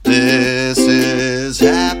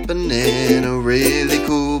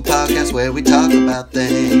podcast where we talk about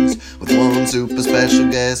things with one super special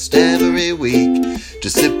guest every week.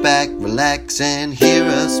 Just sit back, relax, and hear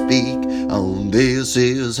us speak on This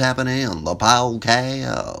Is Happening, the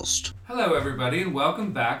podcast. Hello, everybody, and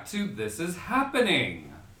welcome back to This Is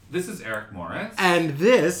Happening. This is Eric Morris. And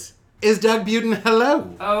this is Doug Buden.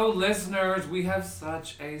 Hello. Oh, listeners, we have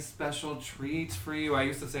such a special treat for you. I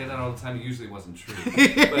used to say that all the time. It usually wasn't true.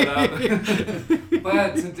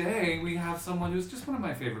 But today we have someone who's just one of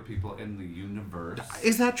my favorite people in the universe.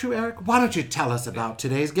 Is that true, Eric? Why don't you tell us about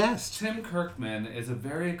today's guest? Tim Kirkman is a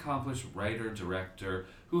very accomplished writer-director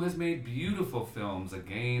who has made beautiful films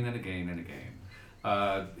again and again and again.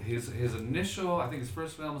 His initial, I think his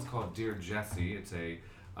first film is called Dear Jesse. It's a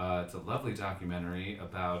lovely documentary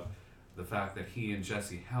about the fact that he and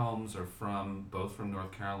Jesse Helm are both from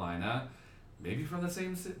North Carolina, maybe from the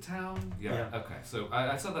same town. Yeah. Okay. So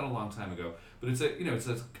I saw that a long time ago, but it's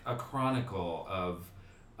a chronicle of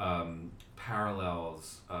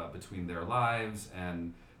parallels between their lives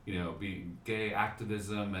and being gay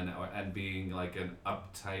activism and being like an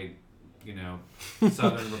uptight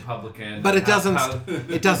Southern Republican. But it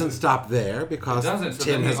doesn't stop there because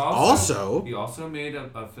Tim has also... He also made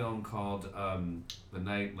a film called The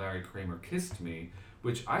Night Larry Kramer Kissed Me,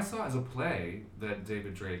 which I saw as a play that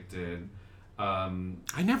David Drake did.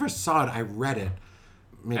 I never saw it. I read it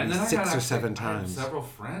maybe 6 or 7 times. I had several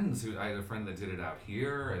friends. I had a friend that did it out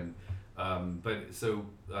here.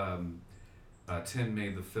 Tim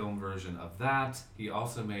made the film version of that. He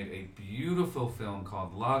also made a beautiful film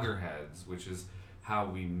called Loggerheads, which is how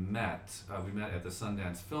we met. We met at the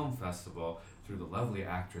Sundance Film Festival through the lovely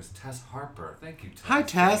actress Tess Harper. Thank you, Tess. Hi,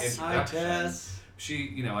 Tess. Hi, Tess.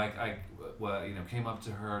 She, I came up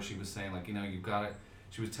to her. She was saying, you've got it.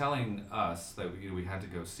 She was telling us that we had to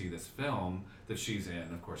go see this film that she's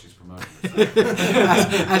in. Of course, she's promoting this.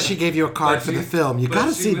 as she gave you a card for the film, you got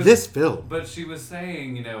to see this film. But she was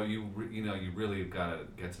saying, you really got to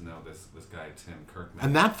get to know this guy Tim Kirkman.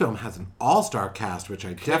 And that film has an all-star cast, which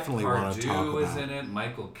I definitely want to talk about. Kip Pardue is in it.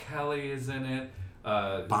 Michael Kelly is in it.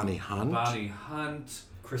 Bonnie Hunt.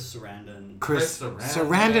 Chris Sarandon.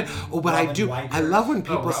 Oh, but Robin I love when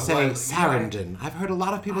people say Sarandon. I've heard a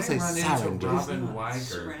lot of people say Sarandon. Robin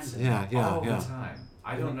Weigert. Yeah. All the time.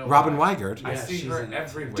 I don't know. Robin Weigert. I see her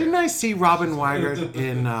everywhere. Didn't I see Robin Weigert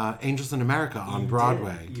in Angels in America on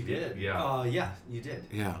Broadway? You did. Yeah. You did.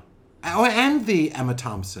 Yeah. Oh, and the Emma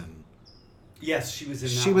Thompson. Yes, she was in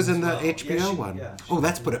that She was in the well. HBO one. Yeah, oh,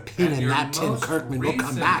 let's put a pin in that. Tim Kirkman will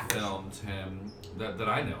come back. Film, Tim, that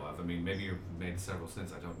I know of. I mean, maybe you've made several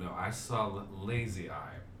since. I don't know. I saw Lazy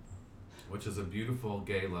Eye, which is a beautiful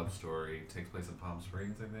gay love story. It takes place in Palm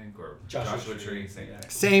Springs, I think, or Joshua Tree.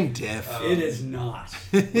 Same diff. It is not.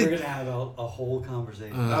 We're going to have a whole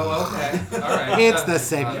conversation. Oh, okay. All right. It's the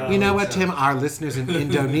same. You know what, Tim? Our listeners in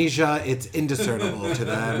Indonesia, it's indiscernible to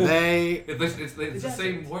them. It's the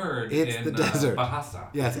same word in the desert. Bahasa.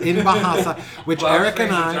 Yes, in Bahasa, which Eric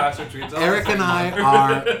and I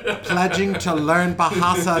are pledging to learn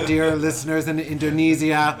Bahasa, dear listeners in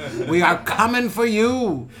Indonesia. We are coming for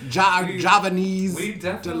you, Javanese we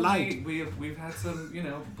delight. We've had some,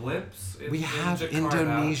 blips. We have Jakarta.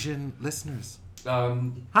 Indonesian listeners.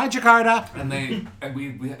 Hi, Jakarta. And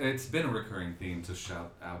we it's been a recurring theme to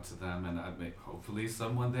shout out to them, and hopefully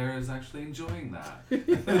someone there is actually enjoying that.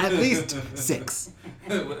 At least 6.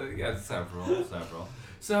 Yeah, several.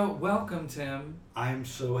 So welcome, Tim. I'm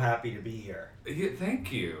so happy to be here. Yeah,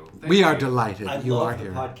 thank you. We are delighted I you are love the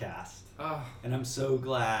here. podcast, and I'm so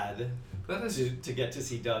glad to get to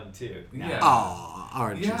see Doug too. Yeah. Aw,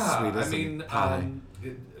 aren't you sweet as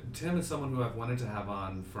Tim is someone who I've wanted to have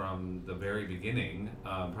on from the very beginning.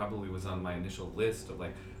 Probably was on my initial list of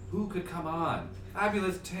who could come on.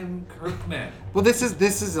 Fabulous Tim Kirkman. Well, this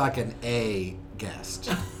is like an A guest.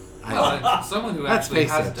 Someone who actually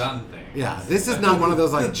has done things. Yeah, this is not one of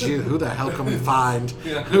those gee, who the hell can we find?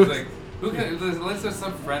 Yeah, let's just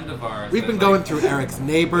some friend of ours. We've been going through Eric's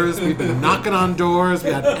neighbors. We've been knocking on doors.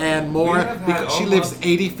 We had Ann Moore because she lives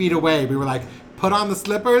 80 feet away. We were like, put on the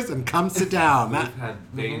slippers and come sit down. We've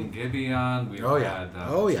had Dane Gibby on. We've had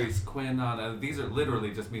Patrice Quinn on. These are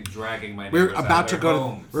literally just me dragging my neighbors We're about to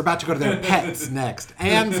go to their pets next.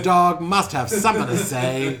 Ann's dog must have something to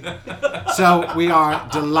say. So we are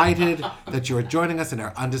delighted that you are joining us in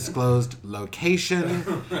our undisclosed location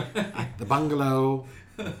at the bungalow.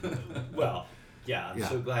 Well, I'm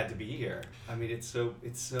so glad to be here. I mean, it's so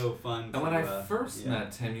fun. And when I first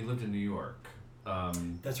met Tim, you lived in New York.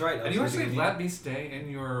 That's right. And you actually let me stay in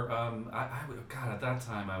your. God, at that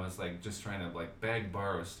time I was just trying to beg,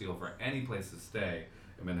 borrow, steal for any place to stay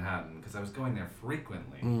in Manhattan because I was going there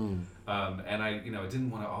frequently. And I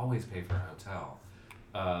didn't want to always pay for a hotel.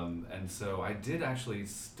 And so I did actually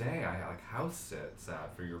stay. I like house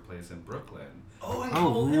sat for your place in Brooklyn. Oh, in Oh,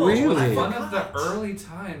 Cobble Hill. really? It was Oh, one of the early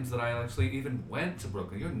times that I actually even went to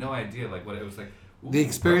Brooklyn. You have no idea like what it was like. The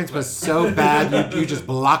experience was so bad, you just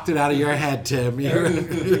blocked it out of your head, Tim.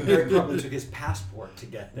 Eric probably took his passport to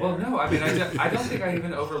get there. Well, no, I mean, I don't think I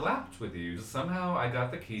even overlapped with you. Somehow I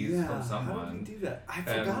got the keys from someone. How did we do that? I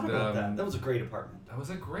forgot about that. That was a great apartment. That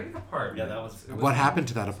was a great apartment. Yeah, that was. What happened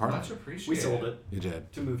to that apartment? Much appreciated. We sold it. You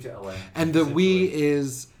did. To move to LA. And the we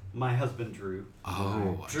is... My husband, Drew.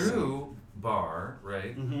 Oh, Drew Barr,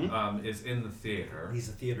 right, Mm-hmm. is in the theater. He's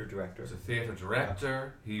a theater director. He's a theater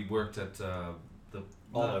director. Yeah. He worked at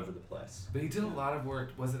all over the place. But he did a lot of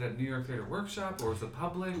work. Was it at New York Theater Workshop or was it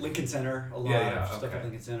public? Lincoln Center, a lot of stuff at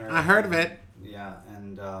Lincoln Center. I heard of it. Yeah,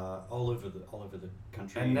 and all over the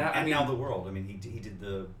country and now the world. I mean, he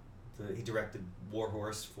directed War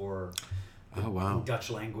Horse for Dutch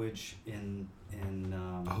language in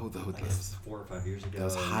those 4 or 5 years ago.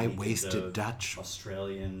 Those high-waisted Dutch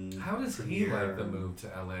Australian. How does he like the move to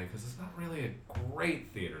LA? Because it's not really a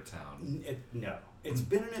great theater town. No, it's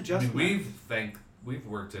been an adjustment. I mean, we've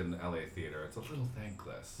worked in LA theater. It's a little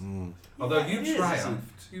thankless. Although Yeah, you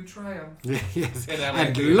triumphed. You triumphed. Yes. In LA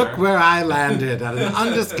And theater. look where I landed, at an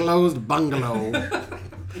undisclosed bungalow.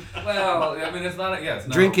 Well, I mean, it's not. It's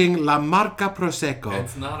not. Drinking La Marca Prosecco.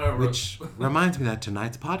 It's not a. Which reminds me that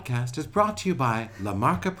tonight's podcast is brought to you by La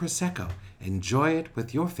Marca Prosecco. Enjoy it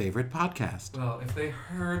with your favorite podcast. Well, if they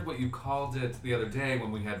heard what you called it the other day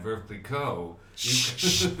when we had Lyrically Co.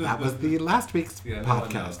 That was the last week's podcast.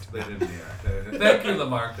 podcast. They didn't hear. Thank you, La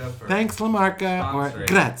Marca. Thanks, La Marca, or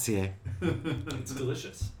grazie. It's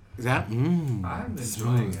delicious. Yeah? I'm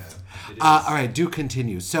enjoying it. All right, do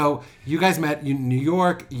continue. So you guys met in New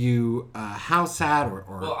York. You house sat or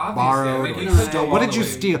borrowed or stole. What did you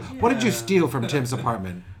steal? What did you steal from Tim's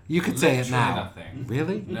apartment? You could say it now. Nothing.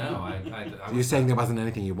 Really? No, I You're saying there wasn't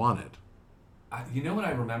anything you wanted. You know what?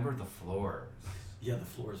 I remember the floors. Yeah, the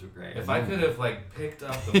floors were great. If I could have picked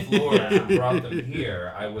up the floors and brought them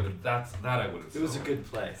here, I would have. I would have. It was a good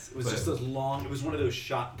place. It was just those long. It was one of those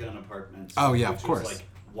shotgun apartments. Oh yeah, which of course. Was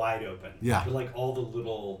wide open. Yeah. With all the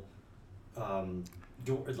little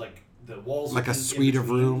doors, the walls. Like a suite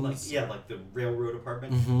of rooms. Like the railroad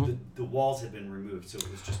apartment. Mm-hmm. The walls had been removed, so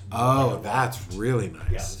it was just. Oh, that's really nice.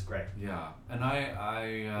 Yeah, it was great. Yeah, and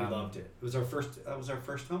I we loved it. It was our first. That was our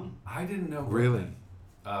first home. I didn't know. Really.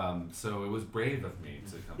 So it was brave of me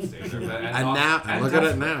to come stay there. And look at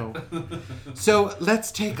it now. So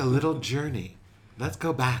let's take a little journey. Let's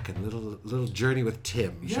go back and little journey with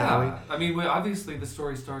Tim, shall we? I mean, obviously the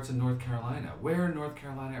story starts in North Carolina. Where in North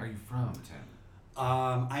Carolina are you from, Tim?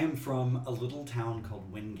 I am from a little town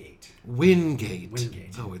called Wingate. Wingate.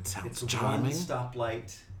 Oh, it It's sounds a charming. one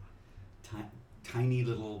stoplight, tiny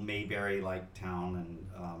little Mayberry-like town, and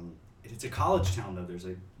it's a college town though. There's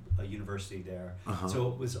a university there, so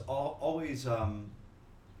it was always What's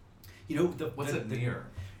it near?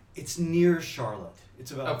 It's near Charlotte.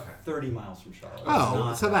 It's about 30 miles from Charlotte. Oh,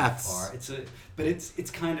 it's so not that's far.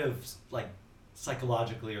 It's kind of like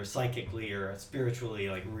psychologically or psychically or spiritually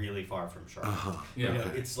really far from Charlotte. Yeah,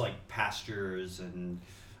 it's like pastures and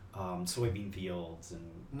soybean fields and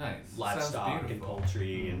nice livestock and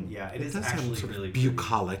poultry and it is actually sort of really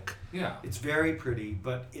bucolic. Pretty. Yeah, It's very pretty,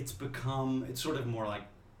 but it's sort of more like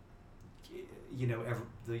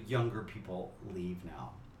the younger people leave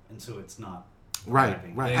now, and so it's not Right.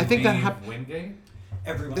 I think that happened. Wingate.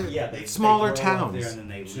 Everyone, they smaller grow up towns. there and then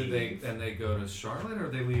they leave. They go to Charlotte or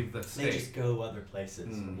they leave the state? They just go other places.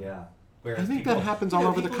 Yeah. Whereas I think that happens all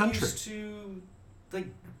over the country. Used to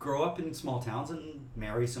grow up in small towns and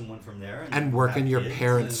marry someone from there And work in your kids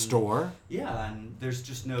parents' store. Yeah, and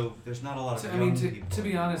there's not a lot of. To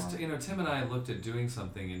be honest, Tim and I looked at doing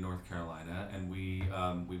something in North Carolina, and we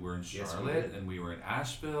were in Charlotte, and we were in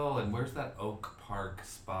Asheville, and where's that Oak Park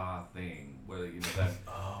Spa thing where that?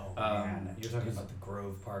 Oh man, you're talking about the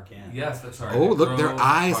Grove Park Inn. Yes, that's right. Oh, look, their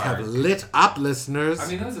eyes have lit up, listeners. I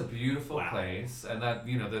mean, that was a beautiful place, and that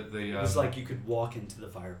it was like you could walk into the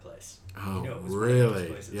fireplace. Oh, it was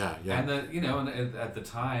really? Yeah. And at the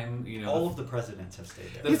time, all of the presidents have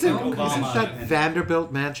stayed there. Isn't that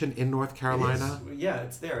Vanderbilt Mansion in North Carolina?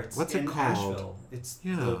 It's there. It's What's in it called? Asheville. It's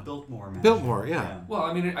the Biltmore Mansion. Biltmore, yeah. Well,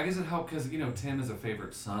 I mean, I guess it helped because Tim is a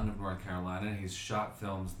favorite son of North Carolina. He's shot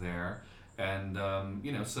films there, and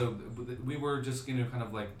so we were just kind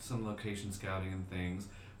of like some location scouting and things.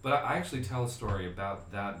 But I actually tell a story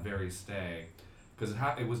about that very stay because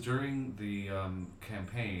it was during the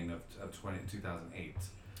campaign of 2008.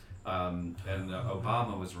 And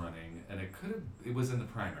Obama was running, and it was in the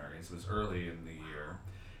primaries. It was early in the year,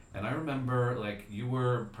 And I remember, like, you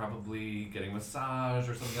were probably getting a massage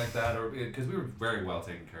or something like that, or because we were very well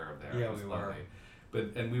taken care of there. Yeah, it was we lovely. were.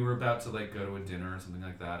 And we were about to, like, go to a dinner or something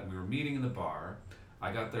like that, and we were meeting in the bar.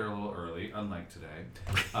 I got there a little early, unlike today.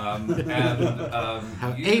 How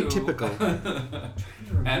atypical.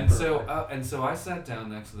 and so I sat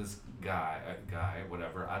down next to this guy,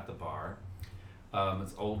 whatever, at the bar.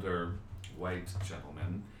 This older white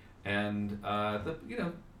gentleman, and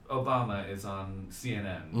Obama is on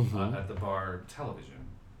CNN at the bar television,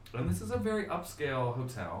 and this is a very upscale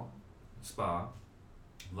hotel, spa,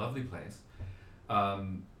 lovely place,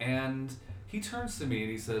 and he turns to me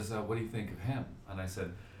and he says, "What do you think of him?" And I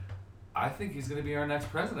said, "I think he's going to be our next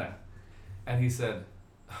president." And he said,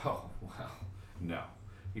 "Oh, well, no."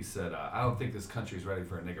 He said, "I don't think this country's ready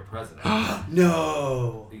for a nigger president."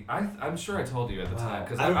 No. I'm sure I told you at the time,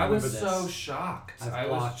 because I I was remember so this. shocked. I've I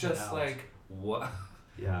was blocked it just out. like, what?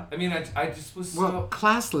 Yeah. I mean, I just was so... Well,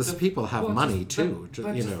 classless people have money, too.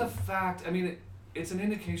 But just the fact, I mean, it's an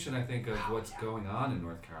indication, I think, of what's going on in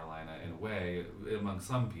North Carolina, in a way, among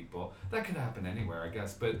some people. That could happen anywhere, I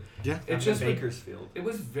guess, but Yeah. it just... Bakersfield. It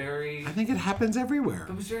was very... I think it happens everywhere.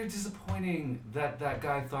 It was very disappointing that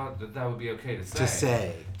guy thought that would be okay to say. To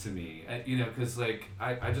say. To me. Because, like,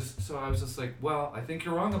 I was just like, well, I think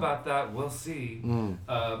you're wrong about that. We'll see.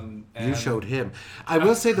 You showed him. I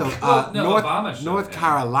will say, though, Obama showed North him.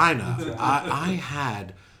 Carolina, I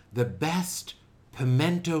had the best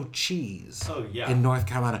pimento cheese in North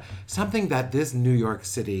Carolina. Something that this New York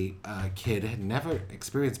City kid had never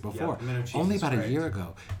experienced before. Pimento cheese Only is about a great. year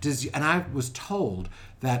ago. And I was told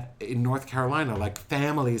that in North Carolina, like,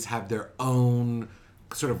 families have their own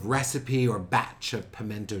sort of recipe or batch of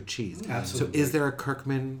pimento cheese. Absolutely. So is there a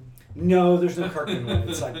Kirkman? No, there's no Kirkman one.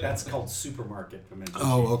 It's like, that's called supermarket pimento cheese.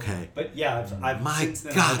 Oh, okay. But yeah, I've My since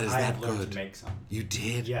then God, I've is that learned good? to make some. You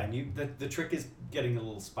did? Yeah, and the trick is getting a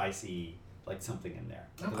little spicy, like something in there.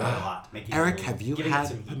 A Okay. lot. Making it a Eric, little- have you giving it had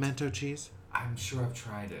some heat. pimento cheese? I'm sure I've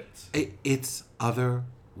tried it. It's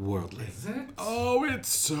otherworldly. Is it? Oh, it's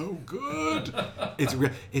so good.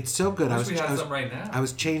 It's so good. I wish we had some right now. I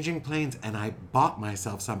was changing planes and I bought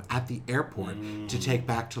myself some at the airport to take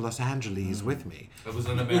back to Los Angeles with me. It was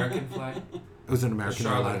an American flight. It was an American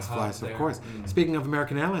Charlotte Airlines hub flight, of there. course. Speaking of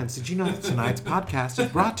American Airlines, did you know that tonight's podcast is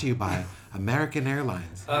brought to you by American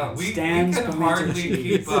Airlines? We Stan's can pimento hardly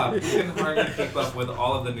cheese. keep up. We can hardly keep up with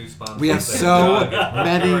all of the new sponsors. We have that so Doug is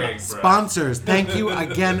many preparing for us. sponsors. Thank you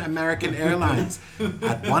again, American Airlines,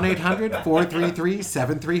 at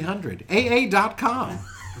 1-800-433-7300. AA.com.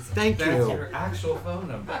 Thank That's you. your actual phone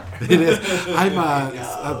number. It is. I'm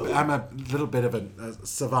a little bit of a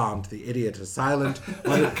savant. The idiot is silent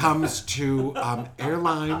when it comes to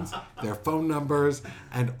airlines, their phone numbers,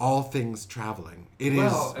 and all things traveling. It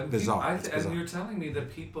is bizarre. It's bizarre. And you're telling me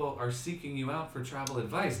that people are seeking you out for travel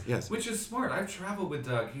advice. Yes. Which is smart. I've traveled with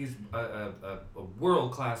Doug. He's a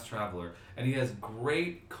world-class traveler, and he has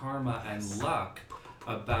great karma and luck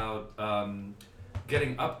about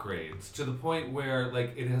getting upgrades to the point where,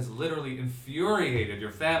 like, it has literally infuriated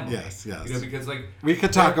your family. Yes. Because, like, We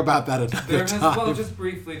could talk about that another time. Well, just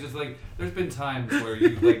briefly, just like there's been times where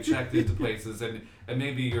you like checked into places and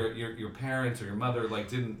maybe your parents or your mother like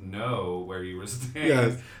didn't know where you were staying.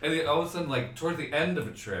 Yes. And then all of a sudden, like towards the end of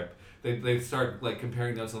a trip, they start like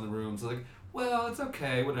comparing notes on the rooms. Like, well, it's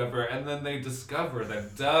okay, whatever. And then they discover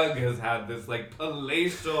that Doug has had this like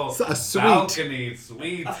palatial balcony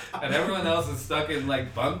suite, and everyone else is stuck in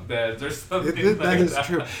like bunk beds or something. That is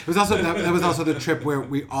true. It was also that was also the trip where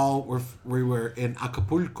we were in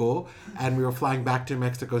Acapulco and we were flying back to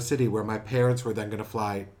Mexico City, where my parents were then going to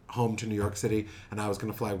fly home to New York City and I was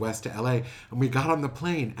going to fly west to LA. And we got on the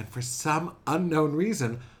plane, and for some unknown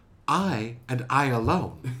reason, I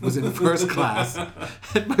alone was in first class,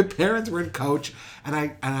 and my parents were in coach. And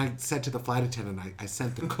I said to the flight attendant, I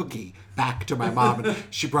sent the cookie back to my mom, and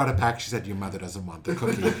she brought it back. She said, "Your mother doesn't want the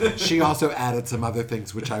cookie." She also added some other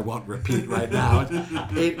things which I won't repeat right now.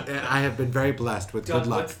 I have been very blessed with good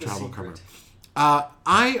luck travel cover.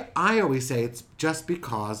 I always say it's just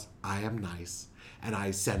because I am nice, and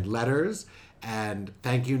I send letters and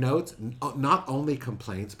thank you notes, not only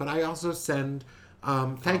complaints, but I also send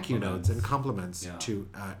thank you notes and compliments to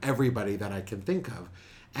everybody that I can think of.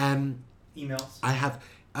 And emails. I have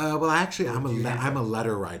I'm a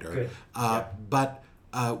letter writer. Good. But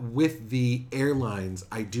with the airlines,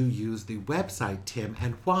 I do use the website, Tim.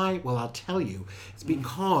 And why? Well, I'll tell you. It's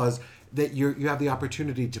because that you have the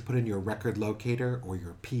opportunity to put in your record locator or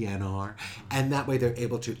your PNR, and that way they're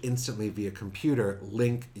able to instantly via computer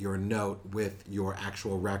link your note with your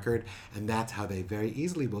actual record, and that's how they very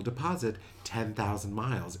easily will deposit 10,000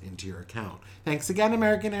 miles into your account. Thanks again,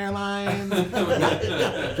 American Airlines.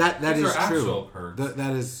 That These is are true. actual perks.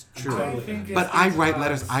 That is true. think But it's I write because-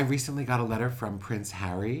 letters. I recently got a letter from Prince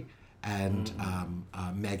Harry and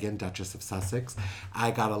Meghan, Duchess of Sussex. I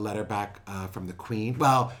got a letter back from the Queen.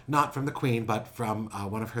 Well, not from the Queen, but from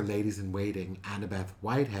one of her ladies-in-waiting, Annabeth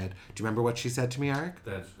Whitehead. Do you remember what she said to me, Eric?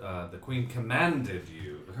 That the Queen commanded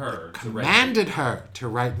her Commanded her to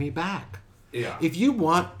write me back. Yeah. If you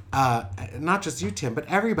want, not just you, Tim, but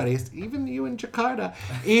everybody, even you in Jakarta,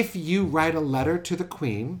 if you write a letter to the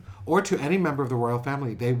Queen or to any member of the royal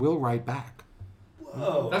family, they will write back.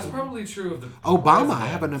 Whoa. That's probably true of the Obama, I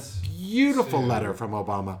have a presidents, beautiful too. letter from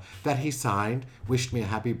Obama that he signed, wished me a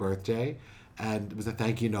happy birthday, and it was a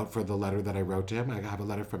thank you note for the letter that I wrote to him. I have a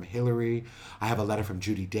letter from Hillary. I have a letter from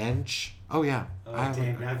Judi Dench. Oh, yeah. Oh, I have,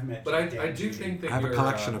 damn, I've met But I damn do Judi. think that I have a you're,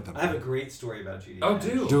 collection of them. I have a great story about Judi. Oh,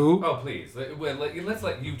 Dench. Do? Oh, please. Let's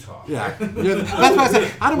let you talk. Yeah. That's why I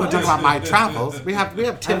said, I don't want to talk about my travels. We have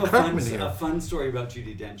I Tim have Kirkman here. a fun story about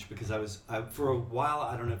Judi Dench because I for a while,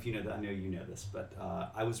 I don't know if you know that, I know you know this, but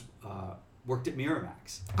I was worked at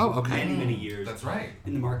Miramax. Oh, okay. Many years. That's right.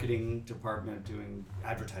 In the marketing department doing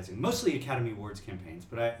advertising, mostly Academy Awards campaigns.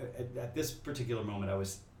 But at this particular moment, I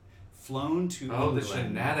was flown to Oh, the England.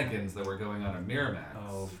 shenanigans that were going on at Miramax.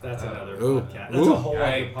 Oh, that's another Ooh. podcast. That's Ooh. a whole other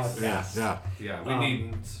Yikes. podcast. Yeah. Yeah, we Um,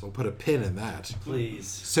 needn't. We'll put a pin in that. Please.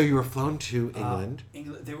 So you were flown to England.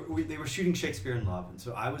 England. They were shooting Shakespeare in Love, and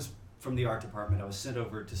so I was from the art department. I was sent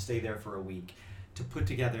over to stay there for a week to put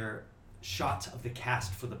together shots of the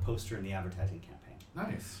cast for the poster and the advertising campaign.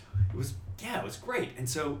 Nice. It was great. And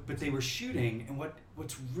so, but they were shooting, and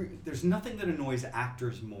there's nothing that annoys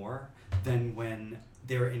actors more than when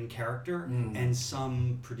they're in character and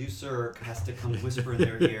some producer has to come whisper in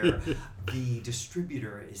their ear, the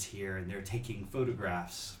distributor is here and they're taking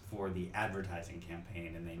photographs for the advertising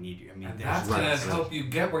campaign and they need you. I mean, And there's that's Right. going to help you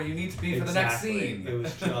get where you need to be for the next Exactly. scene. It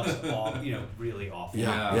was just really awful.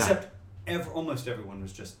 Yeah. Except almost everyone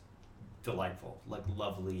was just delightful, like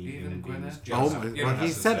lovely Even human beings. Gwyneth? Just- Oh, You don't well, have he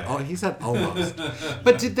to said. say. Oh, he said almost.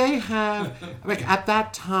 But did they have like at that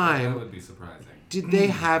That time? would be surprising. Did they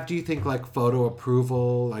have? Do you think like photo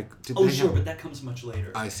approval? Like did Oh, they sure, have, but that comes much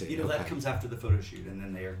later. I see, You know, okay. that comes after the photo shoot, and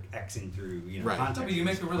then they are Xing through, Right. No, context. but you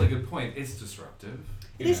make a really good point. It's disruptive.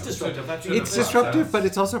 It is disruptive. I think It's disruptive, but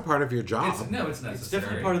it's also part of your job. It's necessary. It's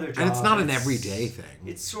definitely part of their job. and it's not an everyday thing.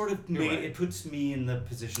 It's sort of You're right. it puts me in the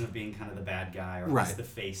position of being kind of the bad guy or at Right. least the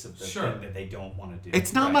face of the Sure. thing that they don't want to do.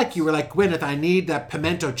 It's not Right. like you were like, Gwyneth, I need that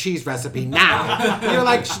pimento cheese recipe now. You're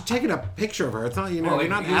like taking a picture of her. It's not, Well, you're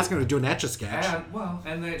not you- asking her to do an etch-a-sketch.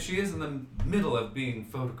 And that she is in the middle of being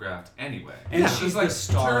photographed anyway. And Yeah. she's like, the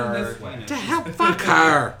star. turn this way. you know, To she's- help fuck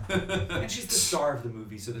her. and she's the star of the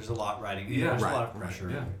movie, so there's a lot riding. Yeah. There's Right, a lot of pressure.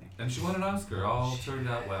 Yeah. And everything. And she won an Oscar. All turned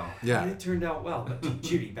out well. Yeah. And it turned out well. But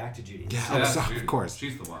Judy, back to Judy. Yeah. So, Oh, so- Judy. of course.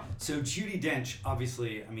 She's the one. so Judi Dench,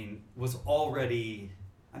 obviously, I mean, was already.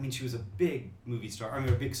 I mean, she was a big movie star. I mean,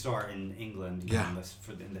 a big star in England. You know, Yeah.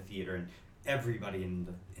 in the theater, and everybody in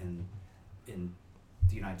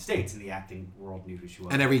the United States in the acting world knew who she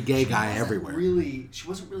was. And every gay She guy wasn't everywhere. She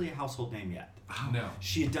wasn't really a household name yet. No.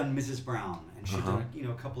 She had done Mrs. Brown, and she had Uh-huh.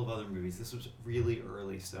 done a couple of other movies. This was really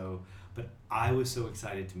early, but I was so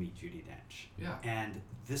excited to meet Judi Dench. Yeah. And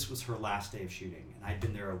this was her last day of shooting, and I'd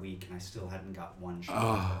been there a week, and I still hadn't got one shot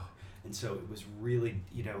Oh. of her. And so it was really,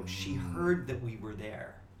 she heard that we were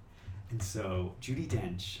there, and so Judi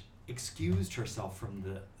Dench excused herself from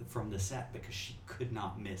the set because she could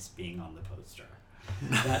not miss being on the poster.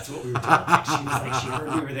 That's what we were told. Like, she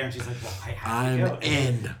heard we were there, and she's like, "Well, I have I'm to go."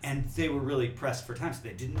 in. And they were really pressed for time, so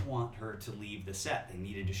they didn't want her to leave the set. They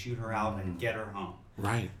needed to shoot her out and get her home.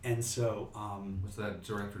 Right. And so Was that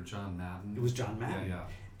director John Madden? it was John Madden. Yeah.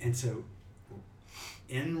 And so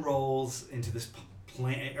in rolls into this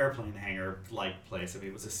airplane hangar like place. I mean,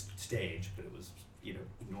 it was a stage, but it was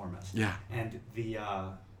enormous. Yeah. And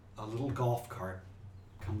a little golf cart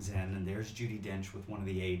comes in, and there's Judi Dench with one of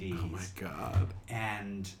the ADs. Oh my God.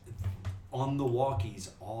 And on the walkies,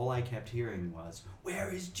 all I kept hearing was,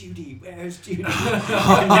 "Where is Judy? Where's Judy?"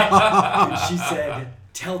 And she said,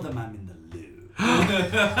 "Tell them I'm in the loo."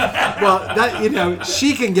 Well, that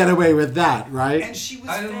she can get away with that, right? And she was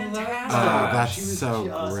I love fantastic. that. Oh, that's she was so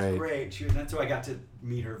just great. That's how I got to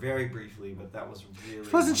meet her very briefly, but that was really.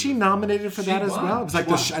 Wasn't she wonderful. nominated for She that as won. well? It was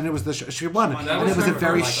like She she won, That and it was a her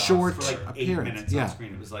very first short for like 8 appearance. minutes Yeah. on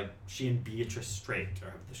screen. It was like she and Beatrice Straight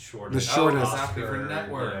are the shortest. The shortest. Exactly, for Oscar,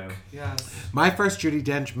 network. Yes. My first Judi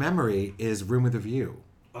Dench memory is Room with a View.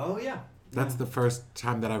 Oh yeah. That's the first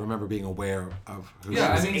time that I remember being aware of who Yeah, she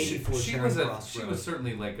I was. mean, she 84 was Charing she Cross was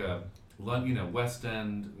certainly like a West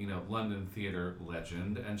End, London theater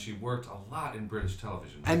legend, and she worked a lot in British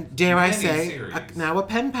television. And dare I Many say, series. now a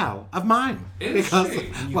pen pal of mine. Is because,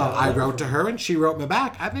 she? well, I wrote to her and she wrote me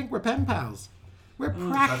back. I think we're pen pals. We're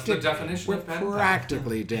That's the definition of pen pal.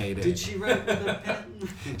 practically dating. Did she write with a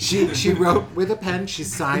pen? She wrote with a pen. She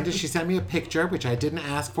signed it. She sent me a picture, which I didn't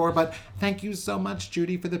ask for. But thank you so much,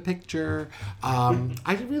 Judy, for the picture.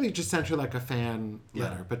 I really just sent her like a fan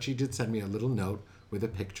letter, but she did send me a little note with a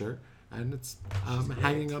picture, and it's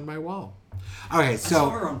hanging on my wall. Okay, I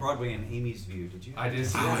saw her so on Broadway in Amy's View. Did you? I did.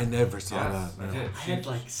 oh, I never saw Yes, that. I did. I had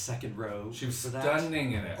like second row. She was for that.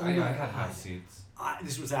 stunning in it. Oh I my had high God. seats.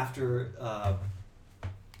 This was after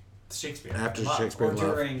Shakespeare. After Love, Shakespeare or in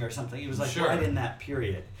Love. during or something. It was like Sure. right in that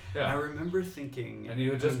period. Yeah. And I remember thinking. And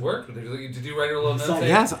you had just worked with her. Did you write her a little It's note? like, saying,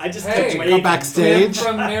 Yes. I just Hey, kept go waving. backstage. Tim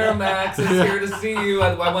from Miramax is here to see you.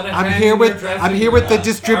 I want to. I'm here with the Are we going to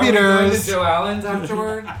distributors. Joe Allen's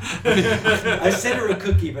afterward? I sent her a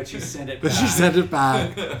cookie, but she sent it But back. she sent it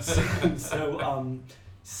back. So,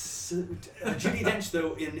 Judi Dench,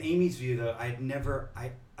 though, in Amy's View, though, I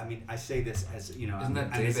mean, I say this as, Isn't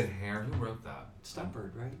that David Hare? Who wrote that?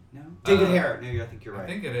 Stopbird, right? No? David Uh, Hare. No, I think you're right. I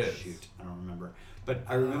think it is. Shoot, I don't remember. But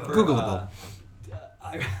I remember... Googleable.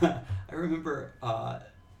 I remember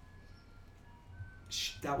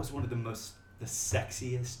that was one of the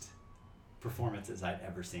sexiest performances I'd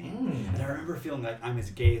ever seen. And I remember feeling like I'm as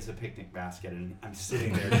gay as a picnic basket, and I'm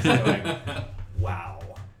sitting there just going, wow.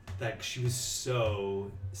 Like, she was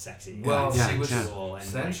so sexy. Well, and yeah, she was sensual. And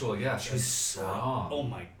sensual, yes. she was strong. Oh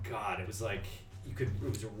my God. It was like, it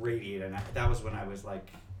was radiant. And that was when I was like,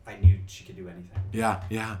 I knew she could do anything.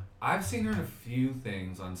 Yeah. I've seen her in a few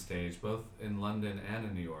things on stage, both in London and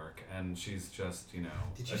in New York, and she's just, Did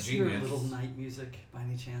you a see genius. her Little Night Music by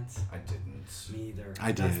any chance? I didn't. Me either.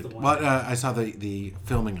 I That's did. the one. Well, I saw the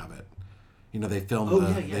filming of it. They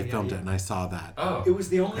filmed it, and I saw that. Oh. It was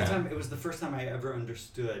the only Okay. time. It was the first time I ever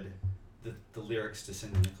understoed the lyrics to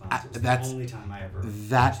 "Sing in the Clouds." It was That's- the only time I ever.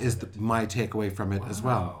 That is my takeaway from it as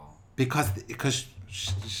well, Wow. because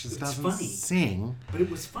she It's doesn't funny. sing, But it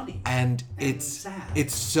was funny. and And it's sad.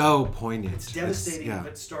 it's so poignant. It's devastating. yeah.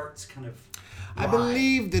 But it starts kind of. I wry.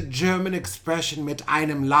 believe the German expression "mit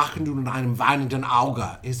einem lachenden und einem weinenden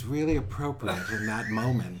Auge" is really appropriate in that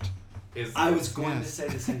moment. I was going Yes. to say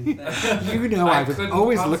the same thing. I I was couldn't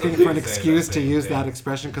always possibly looking for an say excuse that to same use thing. that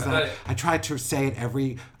expression because But- I try to say it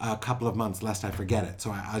every couple of months lest I forget it.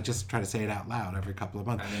 So I just try to say it out loud every couple of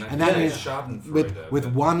months. I mean, I and can that say means Schadenfreude, with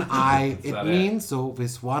but one eye, that's it not means so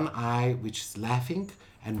with one eye which is laughing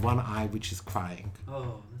and one eye which is crying.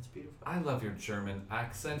 Oh, that's beautiful. I love your German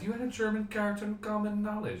accent. You had a German character in Common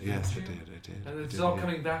Knowledge. Yes, I didn't you? did. And it's I did, all yeah.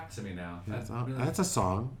 coming back to me now. That's, That really- that's a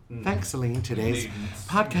song. Mm. Thanks, Celine. Today's Needn't.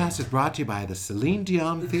 podcast is brought to you by the Celine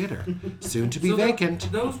Dion Theater, soon to be So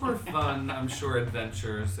vacant. Those were fun, I'm sure,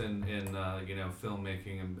 adventures in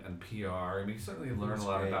filmmaking and PR. I mean, you certainly learn That's a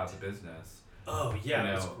lot great. about the business. Oh yeah,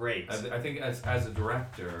 You that's know, great. I think as a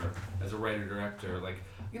director, as a writer director, like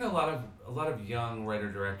a lot of young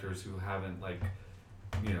writer directors who haven't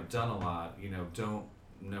done a lot, don't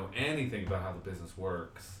know anything about how the business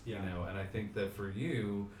works. Yeah. And I think that for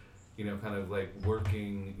you, kind of like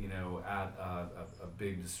working, at a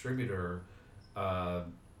big distributor,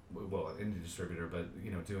 well, an indie distributor, but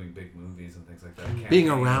doing big movies and things like that. Being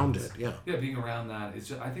campaigns. around it, yeah. Yeah, being around that.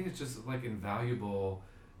 I think it's just like invaluable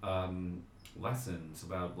lessons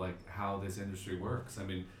about like how this industry works. I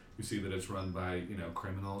mean, you see that it's run by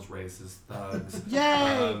criminals, racists, thugs.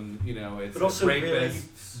 Yay! It's But also really,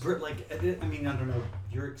 rapists. I mean, I don't know,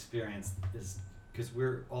 your experience is, because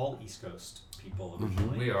we're all East Coast people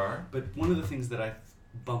originally. We are. But one of the things that I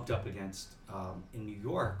bumped up against in New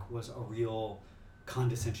York was a real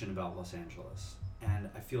condescension about Los Angeles. And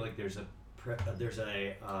I feel like there's a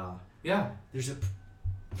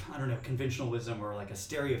I don't know, conventionalism or like a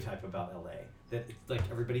stereotype about LA that it's like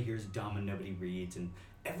everybody here is dumb and nobody reads. And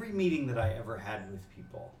every meeting that I ever had with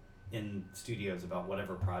people in studios about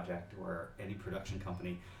whatever project or any production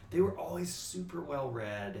company, They were always super well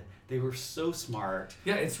read. They were so smart.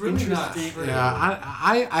 Yeah, it's really not true. Yeah,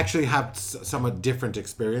 I actually have somewhat different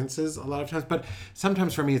experiences a lot of times, but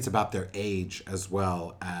sometimes for me it's about their age as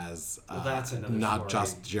well as that's another not story.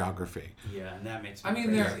 Just geography. Yeah, and that makes me I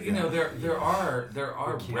mean, crazy. there are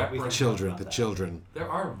Children, the children. There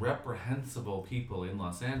are reprehensible people in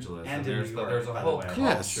Los Angeles, And in there's New York, there's a by the whole way.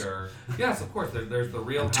 culture. Yes, of course. There's the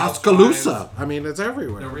Real Housewives. Tuscaloosa. I mean, it's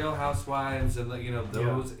everywhere. The Real Housewives and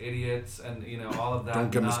those idiots and all of that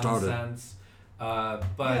Don't get me started. nonsense.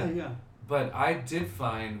 But I did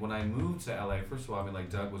find when I moved to LA, first of all, I mean, like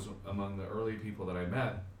Doug was among the early people that I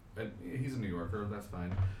met, and he's a New Yorker, that's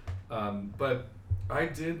fine. But I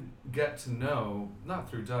did get to know, not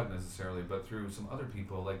through Doug necessarily, but through some other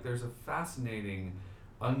people, like there's a fascinating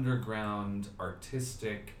underground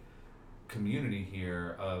artistic community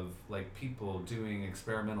here of like people doing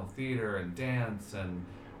experimental theater and dance and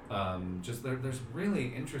just there's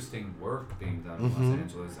really interesting work being done in Los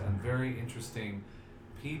Angeles and very interesting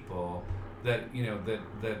people that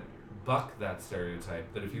that buck that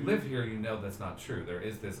stereotype that if you live here that's not true. There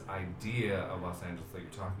is this idea of Los Angeles that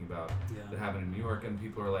you're talking about that happened in New York, and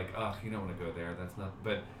people are like, oh, you don't want to go there, that's not,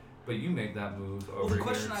 but you made that move over the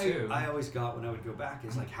question here too. I always got when I would go back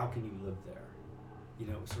is like, how can you live there?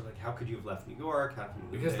 Sort of like, how could you have left New York? How can you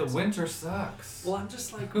live because there? the winter sucks. Well, I'm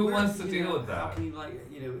just like, who wants to deal with that? How can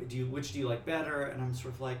you which do you like better? And I'm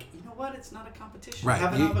sort of like, you know what? It's not a competition. Right.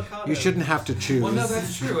 Have an avocado. You shouldn't have to choose. Well, no,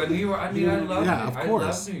 that's true. And New York, I mean, I love of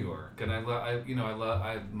course. New York, and I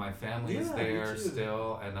love my family is there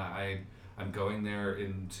still, and I'm going there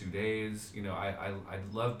in 2 days. I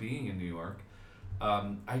love being in New York.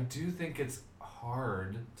 I do think it's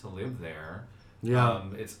hard to live there. Yeah.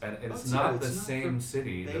 It's not the same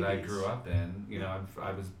city that I grew up in.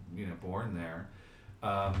 I was born there.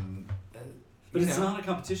 But it's not a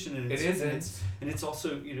competition, and it isn't. And it's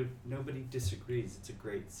also nobody disagrees. It's a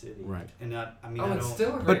great city, right? And it's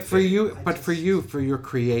still a great But for city. you, for your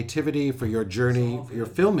creativity, for your journey, your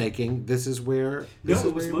filmmaking, this is where.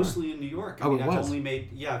 It was mostly in New York. It was.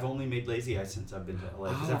 I've only made Lazy Eye since I've been to LA.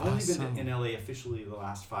 Because I've only been in LA officially the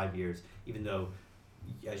last 5 years, even though,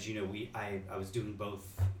 as you know, I was doing both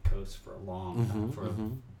coasts for a long time, for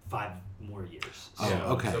 5 more years.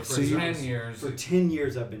 Okay. So for 10 years. For 10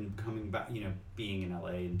 years, I've been coming back, being in LA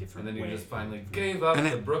in different ways. And then you just finally gave up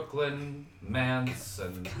the Brooklyn manse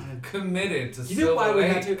and committed to Silver why we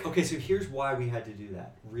Lake. had to? Okay, so here's why we had to do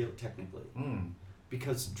that, technically.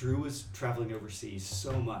 Because Drew was traveling overseas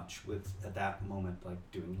so much at that moment, like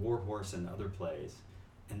doing War Horse and other plays,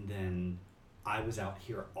 and then I was out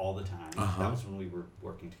here all the time. That was when we were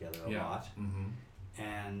working together a lot.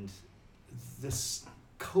 And this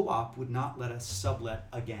co-op would not let us sublet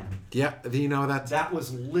again. Yeah, that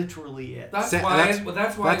was literally it. That's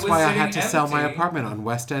why I had to sell my empty. apartment on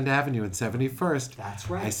West End Avenue in 71st. That's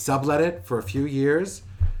right. I sublet it for a few years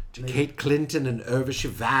to Kate Clinton and Irva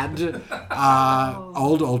Shivad,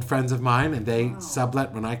 old friends of mine, and they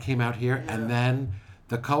sublet when I came out here. And then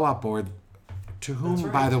the co-op board, to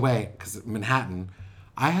whom, by the way, because Manhattan,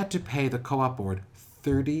 I had to pay the co-op board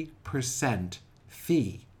 30%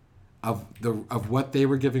 fee of what they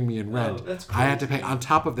were giving me in rent. That's I had to pay on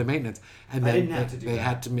top of the maintenance, and then I didn't have to do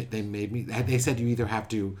that. They made me. They said you either have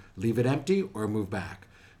to leave it empty or move back.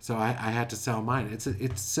 So I had to sell mine.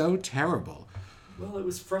 It's so terrible. Well, it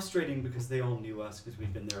was frustrating because they all knew us because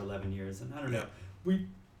we'd been there 11 years, and I don't know.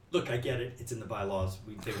 Look, I get it. It's in the bylaws.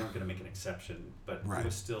 They weren't going to make an exception, but it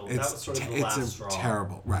was still that was sort of the last straw. It's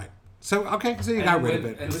terrible, right? So so you got rid of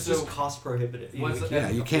it. It was just cost prohibitive.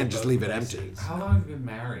 You can't just leave it empty. How long have you been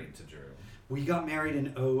married to Drew? We got married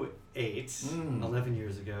in 2008, 11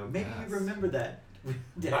 years ago. Maybe you remember that.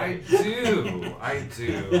 I do.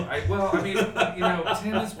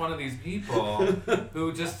 Tim is one of these people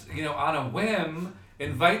who just, on a whim,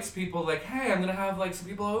 invites people like, hey, I'm going to have like some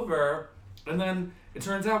people over. And then it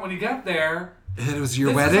turns out when you get there, and it was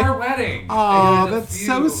your wedding? This is our wedding. Oh, that's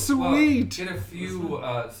so sweet.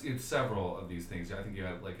 Well, in several of these things. I think you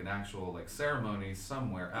had like an actual like ceremony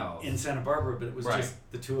somewhere else. In Santa Barbara, but it was just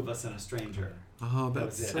the two of us and a stranger. Oh,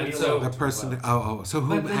 that's so the person. So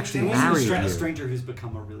who actually married you? A stranger who's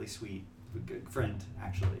become a really sweet good friend,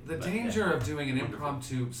 actually. The danger of doing an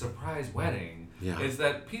impromptu surprise wedding is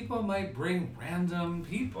that people might bring random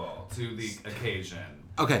people to the occasion.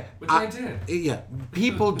 Okay. Which I did. Yeah.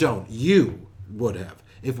 People don't. You would have.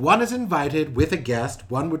 If one is invited with a guest,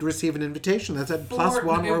 one would receive an invitation that said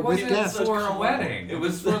 +1 or with It guest. wasn't for a wedding. It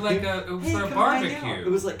was for like a for a barbecue.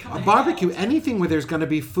 It was like A barbecue, anything where there's going to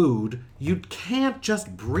be food, you can't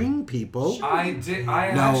just bring people. I did.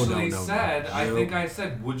 I No, actually no, no, said. no. I think I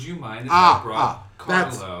said, would you mind if I brought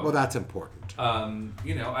Carlo? That's important.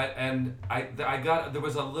 You know, I got there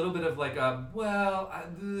was a little bit of like a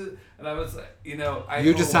and I was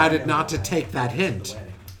You decided not to take that hint.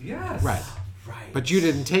 yes Right. But you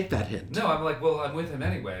didn't take that hint. No, I'm like, well, I'm with him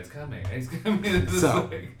anyway. It's coming. He's coming. It's So,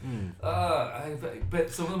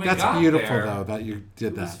 but so when we That's got beautiful, there, though, that you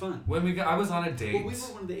did It was that. fun. When I was on a date. Well, we were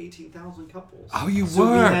one of the 18,000 couples. Oh, you So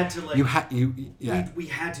were. We had to, like, Yeah. we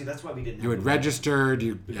had to. That's why we didn't. You have had the-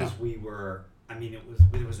 registered. because we were. I mean,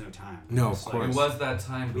 there was no time. No, It was of like- course. It was that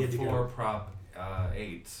time We had to before go. Prop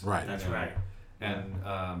 8. Right. That's you know, right. And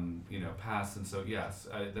passed, and so yes,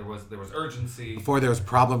 there was urgency. Before there was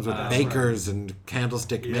problems with That's bakers and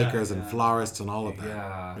candlestick Yeah, makers and yeah. florists and all of that.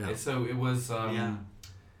 Yeah. So it was. Yeah.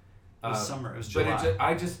 It was summer. It was But July.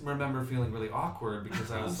 I just remember feeling really awkward because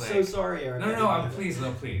I I'm was like, so sorry, Eric. no,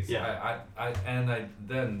 please. Yeah. I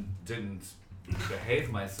then didn't behave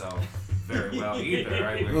myself very well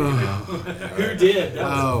either. Who did? That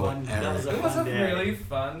was Oh, a fun. That was a It was a fun day. really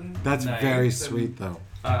fun. That's night, very and, sweet, though.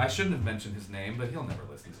 I shouldn't have mentioned his name, but he'll never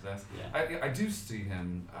listen to this. Yeah. I do see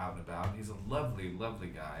him out and about. He's a lovely, lovely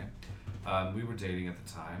guy. We were dating at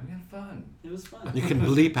the time. We had fun. It was fun. You can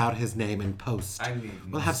bleep out his name in post. I mean,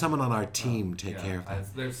 We'll have someone on our team take yeah, care of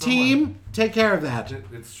that. there's Team, take care of that.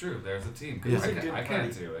 It's true. There's a team. 'Cause Yes. I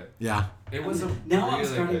can't do it. Yeah. It was a Now really I'm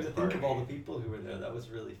starting good to think of all party. the people who were there. That was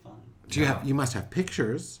really fun. You must have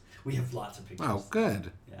pictures. We have lots of pictures. Oh,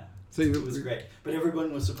 good. Yeah. So you- It was great. But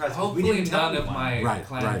everyone was surprised. 'cause we Hopefully didn't tell none of anyone. my Right,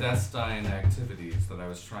 clandestine activities that I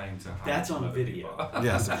was trying to hide. That's from on other video. people.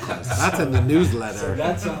 Yes, of course. That's in the newsletter. So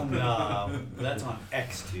that's on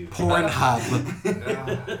XTube. Pornhub.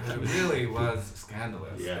 It really was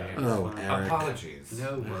scandalous. Yeah. Dave. Oh, Eric. Apologies.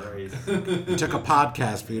 No worries. It took a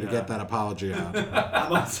podcast for you to get that apology out.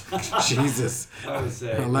 Jesus. I would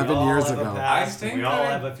say 11 we all years have a ago. past, I think we all I-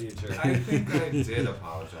 have a future. I think I did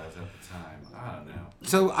apologize at the time. I don't know.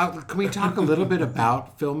 So, can we talk a little bit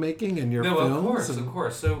about filmmaking and your No, films? of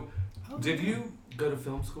course. So, did you go to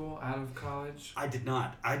film school out of college? I did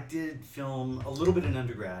not. I did film a little bit in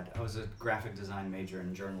undergrad. I was a graphic design major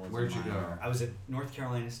and journalism. Where'd you go? minor. I was at North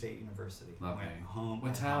Carolina State University. Okay. Went home. What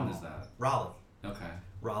went town home. is that? Raleigh. Okay.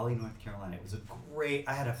 Raleigh, North Carolina. It was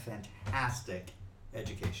I had a fantastic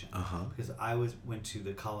education because I went to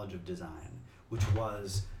the College of Design, which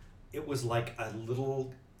was like a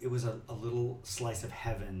little slice of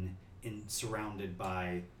heaven surrounded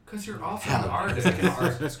by Because you're also Hell. an artist. like an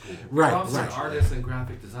art school. Right, You're also right. an artist and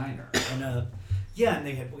graphic designer. And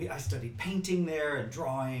I studied painting there and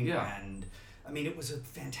drawing. Yeah. And I mean, it was a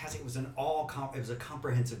fantastic. It was it was a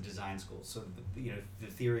comprehensive design school. So the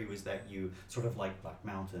theory was that you sort of like Black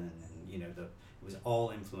Mountain, and it was all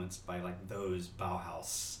influenced by like those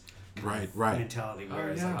Bauhaus kind of Right. mentality.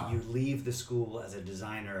 Whereas yeah. like you leave the school as a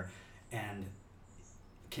designer and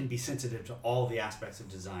can be sensitive to all the aspects of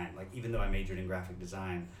design. Like even though I majored in graphic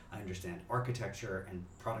design, I understand architecture and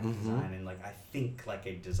product design, and like I think like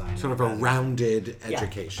a designer. Sort of a rather than- rounded Yeah,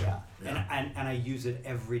 education. yeah. And I use it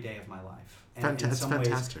every day of my life. And in That's some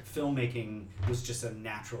fantastic. ways, filmmaking was just a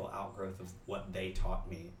natural outgrowth of what they taught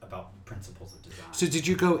me about principles of design. So did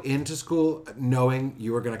you go into school knowing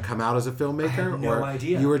you were going to come out as a filmmaker? I had no or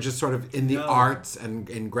idea. You were just sort of in the No. arts and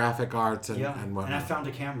in graphic arts and whatnot? And I found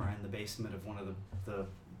a camera in the basement of one of the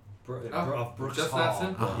of Brooks just Hall. that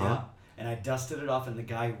simple. Yeah. And I dusted it off, and the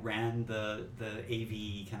guy ran the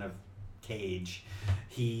AV kind of cage.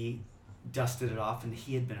 He dusted it off, and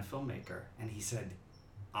he had been a filmmaker, and he said,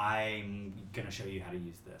 I'm going to show you how to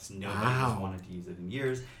use this. Nobody has wanted to use it in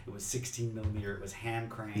years. It was 16 millimeter. It was hand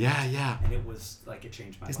cranked. Yeah. And it was like, it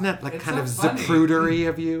changed my Isn't life. that like It's kind so of funny. zaprudery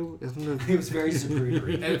of you? Isn't it? It was very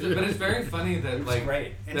zaprudery. But it's very funny that It was like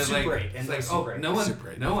great. And that, Super like, 8. And it's like Super 8. no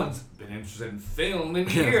Super 8. one's been interested in film in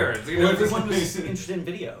years. You know, Well, it's everyone just- was interested in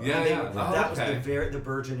video. Yeah, And they yeah. were- Oh, that was okay. the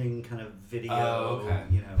burgeoning kind of video. Oh, okay.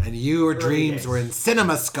 And your early dreams days. were in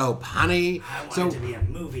CinemaScope, honey. I wanted So to be a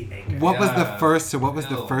movie maker. what was the Yeah. first? So what was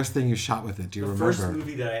the No. first thing you shot with it? Do you The remember? first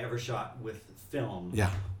movie that I ever shot with film Yeah.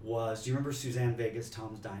 was, do you remember Suzanne Vega's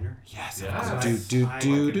Tom's Diner? Yes. Yeah. Do do I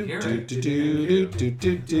do can do hear do it. do do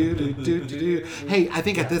do do do do do. Hey, I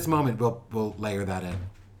think at this moment we'll layer that in.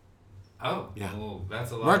 Oh, Yeah. well,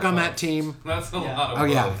 that's a lot. Work of on that both. team. That's a Yeah. lot. Of Oh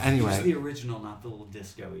yeah. both. It was Anyway. the original, not the little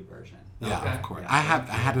disco-y version. Yeah, Okay. of course. Yeah. I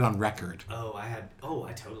had it on record.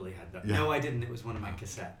 I totally had that. Yeah. No, I didn't. It was one of my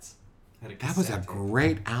cassettes. Had a That was a cassette tape.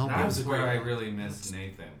 great album. That's where I really miss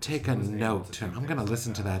Nathan. Take He a was able note. to do I'm things going to like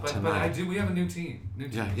listen to that But tonight. we have a new team.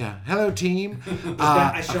 Yeah. Hello, team.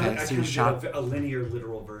 I shot, okay, I so you kind shot. of did a linear,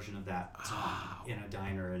 literal version of that song in a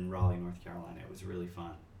diner in Raleigh, North Carolina. It was really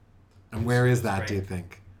fun. And where is it was that, great. do you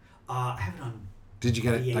think? I have it on Did you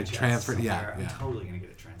get it like VHS transferred? somewhere. Yeah. I'm totally going to get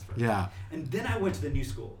it transferred. Yeah. And then I went to the New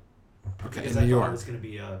School. Okay, Because in I New thought York. I was going to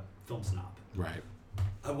be a film snob. Right.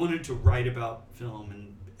 I wanted to write about film,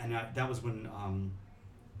 and that was when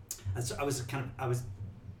I was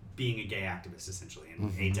being a gay activist essentially,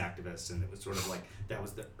 and AIDS activist, and it was sort of like that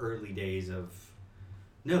was the early days of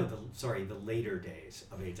the later days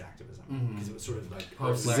of AIDS activism, because it was sort of like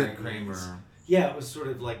Post Is Larry it- Kramer. Yeah, it was sort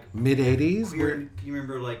of like Mid 80s? queer. You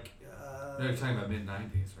remember like. No, you're talking about mid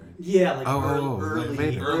 '90s, right? Yeah, like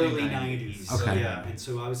later. early Early 90s. Okay. Yeah, and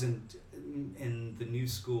so I was in the New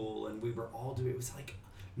School, and we were all doing. It was like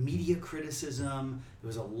media criticism. There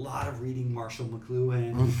was a lot of reading Marshall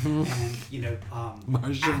McLuhan and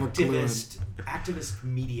Marshall activist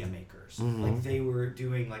media makers. Like they were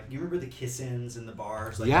doing you remember the kiss-ins in the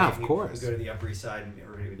bars? Like Yeah, if of we course. go to the Upper East Side and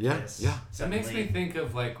everybody would kiss. Yeah. That makes me Suddenly- think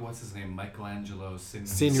of what's his name, Michelangelo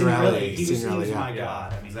Signorelli. He was Signorelli, my yeah.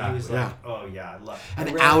 god. I mean, Exactly. he was Yeah. like, oh yeah, I love. And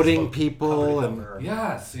I read his outing book, people cover to and- cover.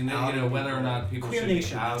 Yes, whether or not people Queer should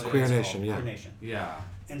Nation, be that's out. what Queer it's Nation, called, yeah. Queer Nation. Yeah.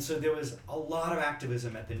 And so there was a lot of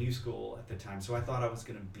activism at the New School at the time. So I thought I was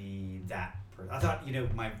going to be that person. I thought,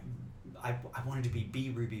 I wanted to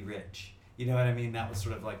be Ruby Rich. You know what I mean? That was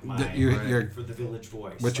sort of like my You're- for the Village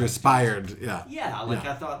Voice. What you aspired, yeah. Yeah,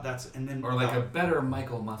 Yeah. I thought that's and then Or like a better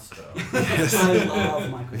Michael Musto. I love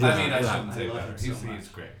Michael. Yeah, I mean, I yeah. shouldn't say I love better. him so He's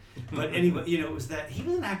much. great. But anyway, it was that he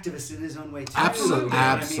was an activist in his own way too. Absolutely. You know what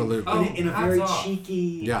I mean? Absolutely. In a hats very off.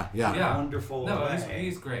 cheeky, Yeah. wonderful No, way.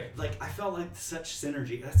 he's great. Like I felt like such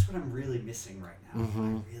synergy. That's what I'm really missing right now.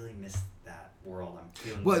 I really miss that world. I'm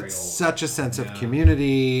feeling Well, very it's old. such a sense of Yeah.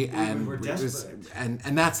 community, We and were it was- desperate.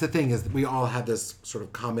 and that's the thing is that we all had this sort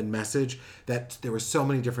of common message that there were so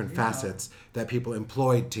many different facets that people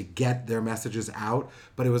employed to get their messages out,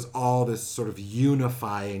 but it was all this sort of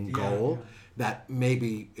unifying goal that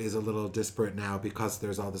maybe is a little disparate now because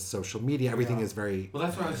there's all this social media. Everything is very Well,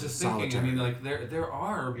 that's what I was just thinking. solitary. I mean, there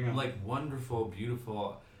are wonderful,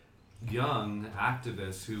 beautiful young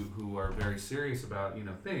activists who are very serious about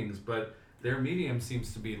things, but their medium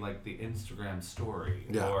seems to be like the Instagram story,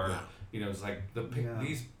 it's like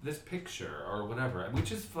this picture or whatever,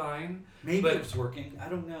 which is fine. Maybe but it's working. I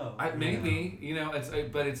don't know.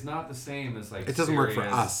 But it's not the same as like. it doesn't work for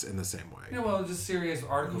serious- us in the same way. Just serious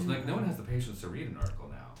articles. Like no one has the patience to read an article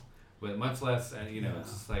now, but much less. And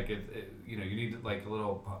it's just like you need like a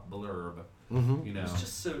little blurb. Mm-hmm. It was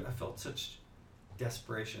just so. I felt such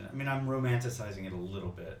desperation. I mean, I'm romanticizing it a little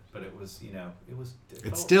bit, but it was.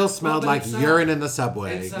 It still smelled but like it sounds- urine in the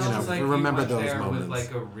subway. It sounds like remember you went those there moments. with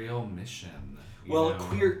like a real mission. Well,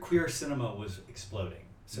 queer cinema was exploding.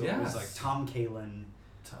 So it was Yes. like Tom Kalin,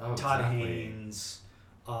 Todd exactly. Haynes,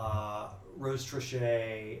 Rose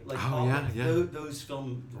Trichet, like those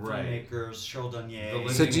filmmakers, Cheryl Dunye.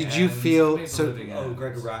 So did you feel-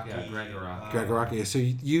 Greg Araki. Yeah, Greg Araki. Greg Araki. So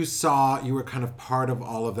you were kind of part of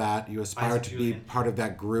all of that. You aspired Isaac to be Julian. part of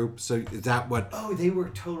that group. So is that what? Oh, they were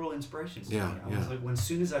total inspirations to Yeah, me. I was like, as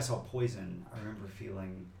soon as I saw Poison, I remember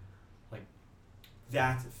feeling like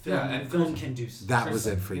that film, and film can do. That was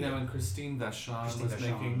it for you. And Christine Vachon Christine was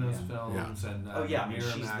Vachon, making those yeah. films, and I mean,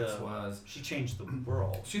 Miramax was. She changed the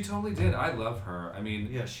world. She totally did. I love her. I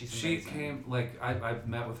mean, She came I've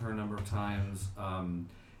met with her a number of times,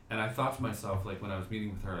 and I thought to myself when I was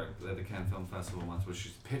meeting with her at the Cannes Film Festival once, was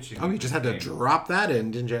she's pitching. Oh, you just had to drop that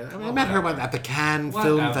in, didn't you? I mean, I met her at the Cannes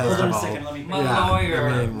Whatever. Film Hold on a Festival. second, let me-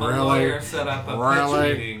 My lawyer set up a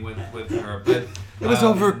pitch meeting with her, but It was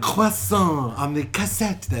over croissant on the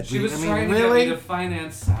cassette that she was trying to get me to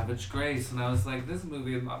finance Savage Grace, and I was like, this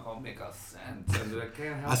movie is not gonna make a cent, and I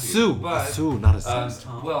can't help you. A sou, not a cent.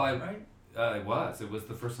 It was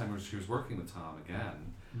the first time she was working with Tom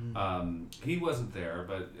again. He wasn't there,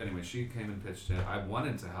 but anyway, she came and pitched it. I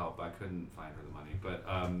wanted to help. I couldn't find her the money, but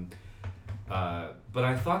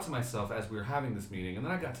I thought to myself as we were having this meeting, and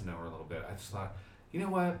then I got to know her a little bit. I just thought, you know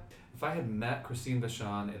what? If I had met Christine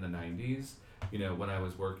Vachon in the '90s, when I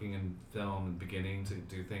was working in film and beginning to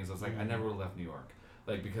do things, I was like, I never would have left New York.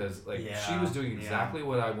 Because she was doing exactly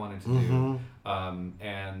what I wanted to do,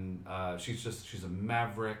 and she's a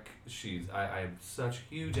maverick. I have such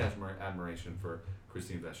huge admiration for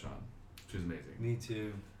Christine Vachon. She was amazing. Me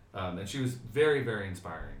too. And she was very, very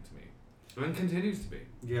inspiring to me, and continues to be.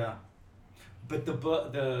 Yeah. But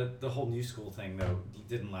the whole new school thing though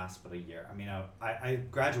didn't last but a year. I mean, I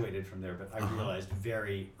graduated from there, but I realized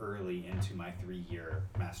very early into my 3-year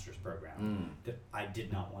master's program that I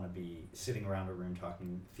did not want to be sitting around a room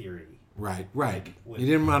talking theory. Right. With- You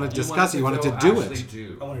didn't want to discuss it. You wanted to go do actually it.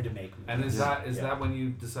 do. I wanted to make movies. And is that when you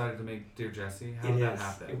decided to make Dear Jesse? How did that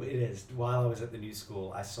happen? It is. While I was at the new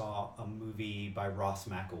school, I saw a movie by Ross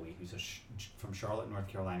McElwee, who's from Charlotte, North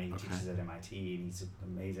Carolina. He teaches at MIT, and he's an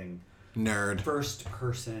amazing Nerd.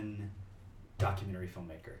 first-person documentary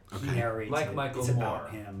filmmaker. Okay. He narrates Like it. Michael It's Moore.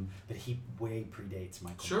 about him, but he way predates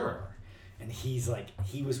Michael Sure. Moore. And he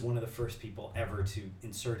was one of the first people ever to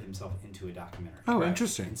insert himself into a documentary. Oh, Right.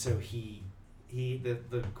 interesting. And so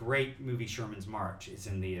the great movie Sherman's March is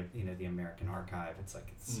in the the American Archive. It's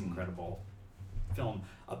like this incredible film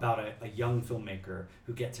about a young filmmaker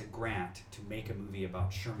who gets a grant to make a movie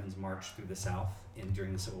about Sherman's March through the South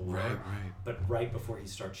during the Civil War. Right. But right before he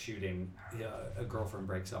starts shooting, a girlfriend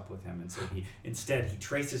breaks up with him, and so he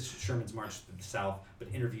traces Sherman's March through the South, but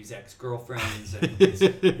interviews ex-girlfriends and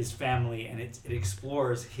his family, and it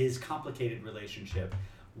explores his complicated relationship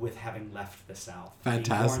with having left the South.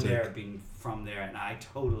 Fantastic. Being born there, being from there, and I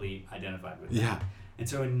totally identified with that. Yeah. And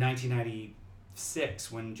so in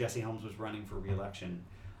 1996, when Jesse Helms was running for re-election,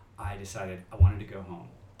 I decided I wanted to go home.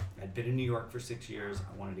 I'd been in New York for 6 years.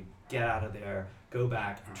 I wanted to get out of there, go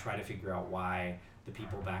back, and try to figure out why the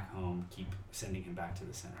people back home keep sending him back to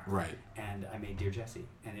the center. Right. And I made Dear Jesse,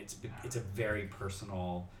 and it's a very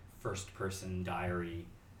personal first-person diary,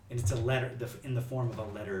 and it's a letter in the form of a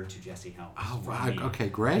letter to Jesse Helms. Oh, from wow. me. Okay,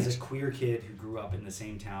 great. As a queer kid who grew up in the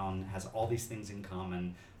same town, has all these things in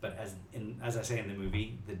common, but as I say in the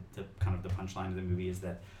movie, the kind of the punchline of the movie is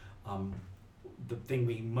that the thing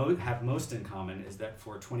we have most in common is that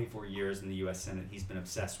for 24 years in the U.S. Senate, he's been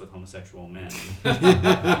obsessed with homosexual men.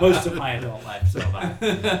 Most of my adult life, so.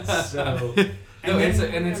 No,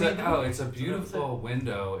 it's a beautiful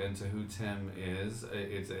window into who Tim is.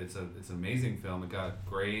 It's an amazing film. It got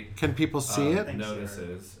great. Can people see it? Thanks,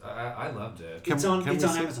 notices. I loved it. It's on we see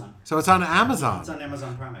it? Amazon. So it's on Amazon. It's on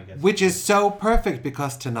Amazon Prime, I guess. Which is so perfect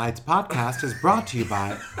because tonight's podcast is brought to you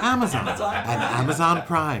by Amazon and Amazon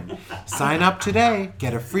Prime. Sign up today,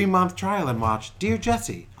 get a free month trial, and watch Dear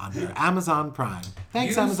Jesse on your Amazon Prime.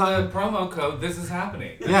 Thanks, Use Amazon. the promo code. This is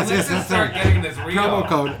happening. Yes, Let's yes. start getting this real. Promo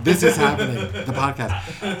code. This is happening. The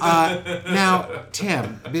podcast. Now,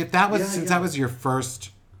 Tim, if that was that was your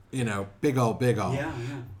first, big ol'.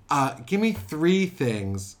 Yeah. Give me 3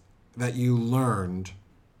 things that you learned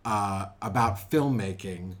about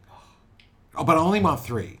filmmaking. Oh, but I only want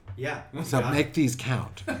 3. Yeah. So make these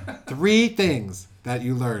count. 3 things that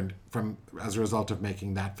you learned as a result of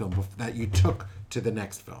making that film that you took to the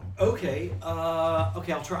next film. Okay.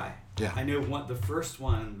 I'll try. Yeah. I know the first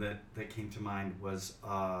one that came to mind was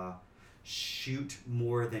shoot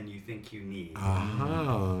more than you think you need.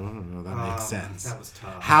 Oh, that makes sense. That was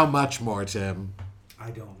tough. How much more, Tim? I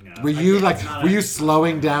don't know. Were you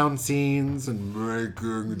slowing down scenes and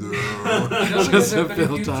making them just to But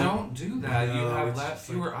fill if you time? don't do that, you No, have it's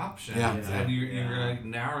fewer options, Yeah. and you're gonna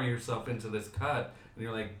narrow yourself into this cut, and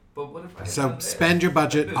you're like, but what if I? So spend your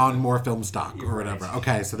budget on more film stock or whatever. Right.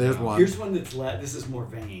 Okay, so there's one. Here's one that's this is more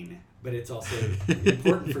vain, but it's also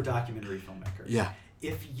important for documentary filmmakers. Yeah.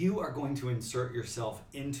 If you are going to insert yourself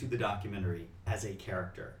into the documentary as a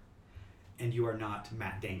character, and you are not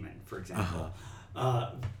Matt Damon, for example,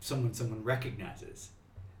 someone recognizes,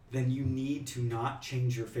 then you need to not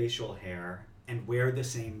change your facial hair and wear the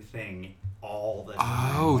same thing all the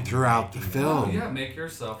time. Oh, when you're throughout the making it. film. Oh yeah, make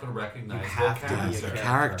yourself a You recognizable have to be character. a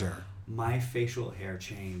character. My facial hair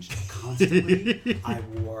changed constantly. I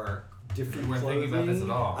wore different You weren't clothing. thinking about this at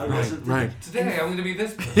all. I Right, wasn't right. Today I'm going to be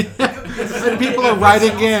this person. And people are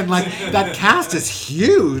writing in like that cast is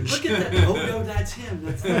huge. Look at that. Oh no, that's him.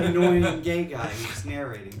 That's the annoying gay guy who's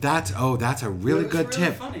narrating. That's a really It was good really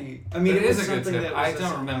tip. Funny. I mean, It was is a good something tip. that I was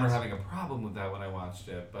don't a remember surprise. having a problem with that when I watched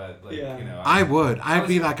it, but Yeah. I would. I'd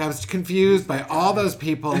be like, I was confused by all those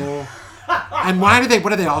people. And what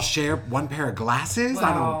do they all share one pair of glasses?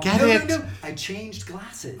 I Well, don't get No, it. no. I changed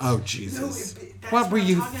glasses. Oh, Jesus. That's What were I'm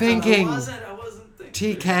you talking about. thinking? I wasn't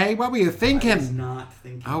thinking. TK, what were you I was thinking? not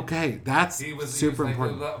thinking. Okay, that's He was super like,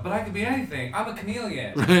 important. But I could be anything. I'm a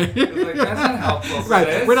chameleon. Right. It was like, that's not helpful for Right,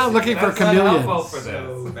 this. we're not looking for That's not chameleons. helpful for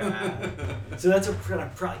So this. bad. So that's a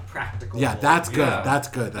probably practical. Yeah, that's good. Yeah. That's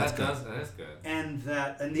good. That's good. That is good. And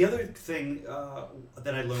the other thing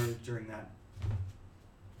that I learned during that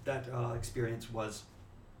experience was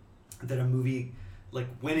that a movie, like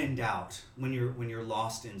when in doubt, when you're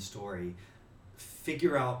lost in story,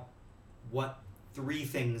 figure out what 3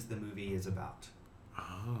 things the movie is about.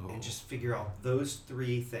 and just figure out those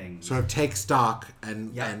three things. Sort of take stock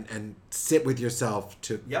and sit with yourself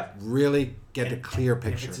to really get a clear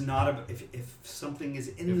picture. If it's not if something is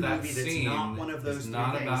in the movie that's not one of those three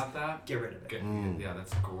things, about that, get rid of it. Yeah,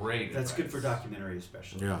 that's great. That's good for documentary,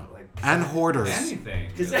 especially. Yeah, and hoarders. Anything.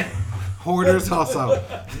 Hoarders also.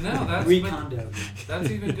 No, that's recondo.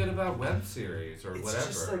 That's even good about web series or whatever.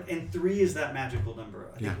 Just and 3 is that magical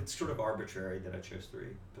number. I think it's sort of arbitrary that I chose 3,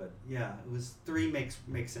 but yeah, it was 3 makes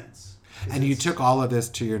sense. And you took all of this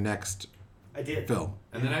to your next film.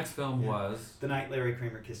 And the next film was The Night Larry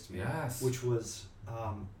Kramer Kissed Me. Yes. Which was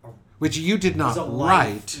which you did not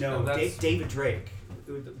write. No, David Drake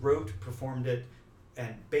wrote, performed it,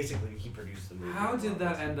 and basically he produced the movie. How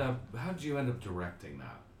did you end up directing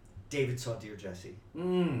that? David saw Dear Jesse,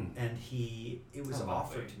 and it was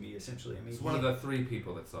offered to me essentially. I mean, he's one of the 3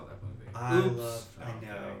 people that saw that movie. I know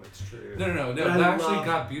it's true. No. It actually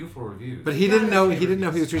got beautiful reviews. But he didn't know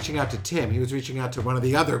he was reaching out to Tim. He was reaching out to one of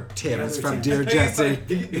the other Tims from Dear Jesse.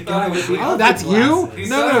 Oh, that's you?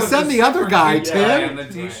 No, send the other guy, Tim. And the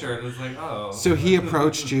T-shirt. It was like, oh. So he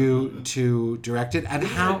approached you to direct it, and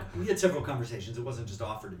how? We had several conversations. It wasn't just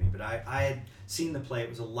offered to me, but I had seen the play. It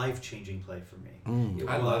was a life-changing play for me.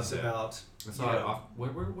 I loved it.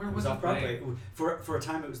 Where was it off Broadway? For a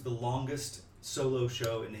time, it was the longest solo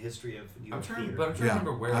show in the history of New York theater. But I'm trying to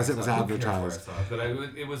remember where as it was advertised. But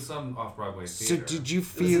it was some off-Broadway theater. So did you It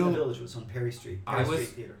was feel? in the Village. It was on Perry Street. Street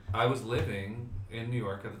Theater. I was living in New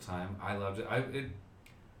York at the time. I loved it.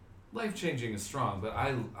 Life-changing is strong, but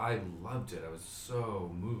I loved it. I was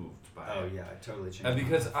so moved by it. Oh yeah, it totally changed. And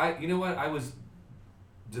because I was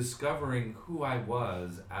discovering who I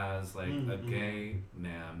was as like a gay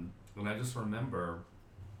man, and I just remember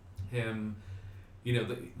him.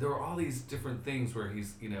 There were all these different things where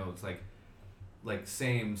he's, it's like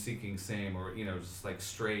same seeking same, or just like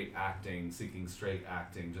straight acting seeking straight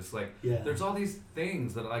acting, just like there's all these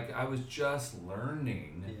things that like I was just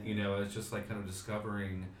learning. It's just like kind of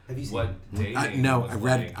discovering what dating. No, was I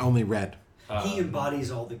read like. only read. He embodies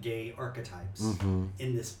all the gay archetypes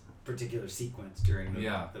in this particular sequence during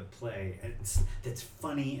the play, and that's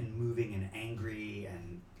funny and moving and angry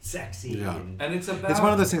and sexy, and it's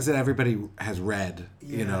one of those things that everybody has read,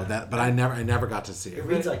 but I never got to see it. It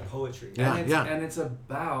reads like poetry. And it's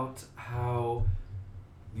about how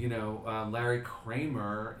Larry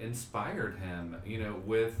Kramer inspired him,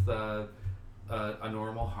 with A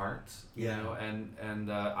Normal Heart,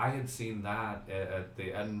 and I had seen that at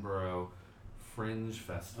the Edinburgh Fringe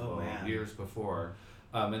Festival years before.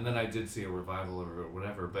 And then I did see a revival or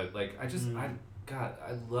whatever, but like I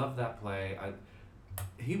love that play.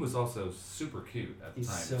 He was also super cute at the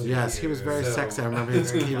time. So yes, cute. He was very sexy. I remember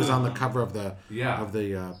he was on the cover of the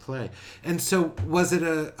play. And so was it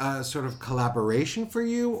a sort of collaboration for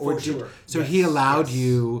you, or he allowed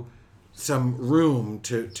you some room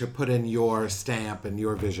to put in your stamp and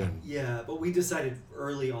your vision? Yeah, but we decided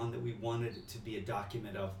early on that we wanted it to be a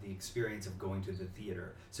document of the experience of going to the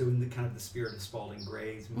theater. So in the kind of the spirit of Spalding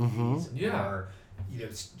Gray's movies, or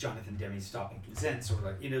Jonathan Demme's Stop and Consent, sort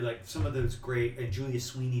of like some of those great, and Julia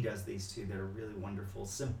Sweeney does these too, that are really wonderful,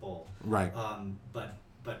 simple, right?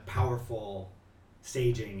 But powerful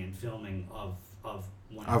staging and filming of a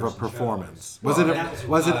performance. Was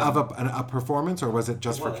it of a performance, or was it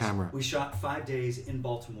just for camera? We shot 5 days in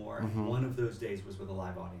Baltimore, and one of those days was with a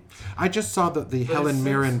live audience. I just saw the Helen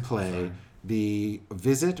Mirren play, The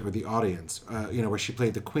Visit, or The Audience, where she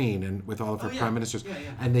played the Queen and with all of her prime ministers,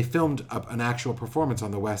 and they filmed an actual performance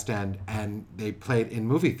on the West End, and they played in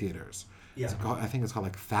movie theaters. Yeah. I think it's called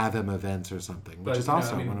like Fathom Events or something, which is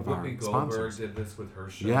also one of our sponsors. Whoopi Goldberg did this with her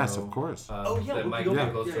show. Yes, of course. That Mike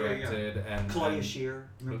Nichols directed, and Claudia Schiffer,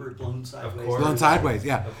 remember Blown Sideways? Of course, Blown Sideways,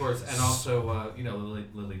 yeah. Of course, and also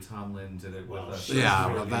Lily Tomlin did it with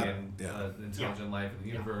Intelligent Life in the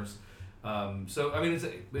Universe. So I mean,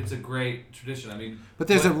 it's a great tradition. I mean, but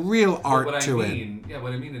there's a real art to it. Yeah,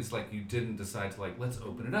 what I mean is like you didn't decide to like let's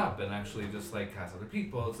open it up and actually just like cast other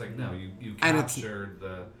people. It's like no, you captured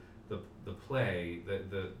the play,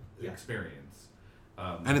 the experience.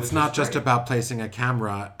 And it's not just about placing a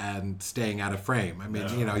camera and staying out of frame. I mean,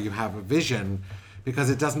 you have a vision, because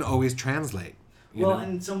it doesn't always translate.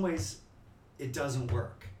 And in some ways, it doesn't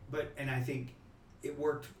work. And I think it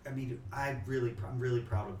worked. I mean, I'm really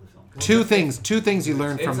proud of the film. Two things you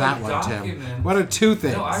learned from that one, Tim. What are 2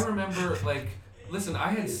 things? No, I remember listen, I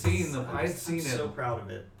had seen it. So proud of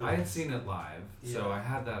it. I had seen it live, so I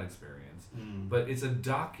had that experience. But it's a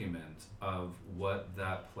document of what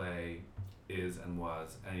that play is and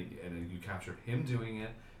was, and you captured him doing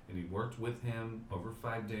it, and you worked with him over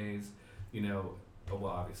 5 days.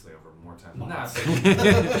 well, obviously over more time than that.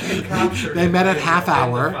 But you captured They it met at in half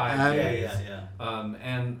hour, 5 and- days. Yeah.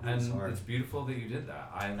 And was hard. it's beautiful that you did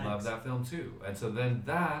that. I Thanks. love that film too. And so then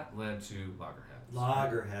that led to Loggerheads.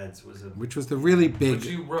 Loggerheads was a Which was the really big, Which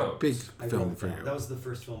you wrote. big I film wrote for that. you. That was the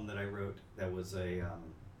first film that I wrote that was a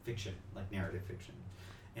fiction, like narrative fiction.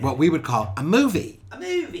 And What we would call a movie. a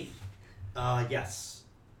movie. Yes,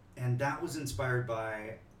 and that was inspired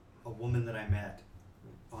by a woman that I met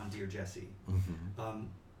on Dear Jesse. Mm-hmm.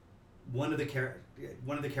 One of the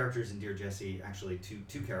characters in Dear Jesse, actually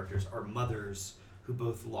two characters, are mothers who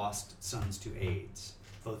both lost sons to AIDS.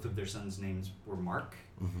 Both of their sons' names were Mark,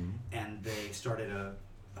 and they started a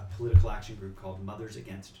political action group called Mothers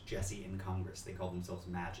Against Jesse in Congress. They called themselves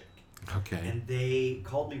Magic. Okay. And they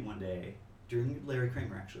called me one day, during Larry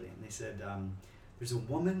Kramer actually, and they said, there's a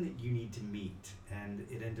woman that you need to meet. And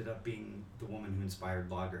it ended up being the woman who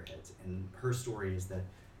inspired Loggerheads. And her story is that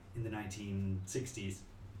in the 1960s,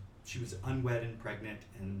 she was unwed and pregnant,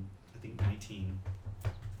 and I think 19,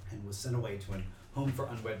 and was sent away to a home for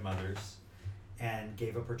unwed mothers, and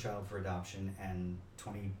gave up her child for adoption, and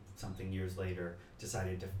 20-something years later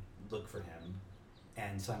decided to look for him.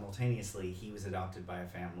 And simultaneously, he was adopted by a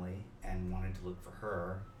family and wanted to look for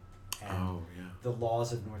her. And the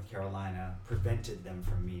laws of North Carolina prevented them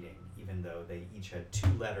from meeting, even though they each had 2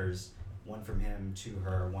 letters, one from him to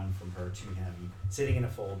her, one from her to him, sitting in a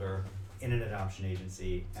folder in an adoption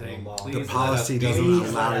agency. Saying, and the law, "Please The let policy us doesn't meet." Please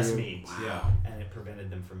allow let us you. meet. Wow. Yeah. And it prevented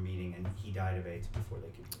them from meeting, and he died of AIDS before they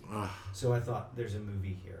could meet. Ugh. So I thought, there's a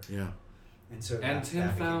movie here. Yeah. And so And that Tim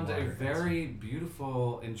became found a Loggerheads. very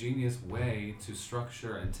beautiful, ingenious way to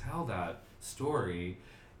structure and tell that story,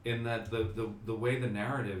 in that the way the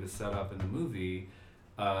narrative is set up in the movie,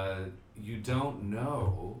 you don't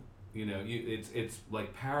know, it's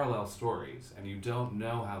like parallel stories, and you don't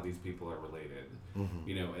know how these people are related,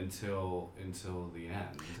 until the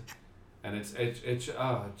end. And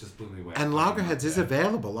it just blew me away. And Loggerheads is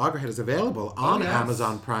available. Loggerhead is available on yes.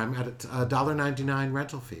 Amazon Prime at a $1.99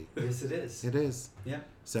 rental fee. Yes, it is. It is. Yeah.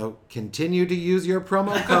 So continue to use your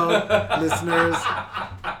promo code, listeners.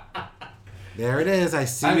 There it is. I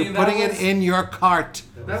see you that putting was- it in your cart.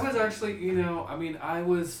 That was actually, I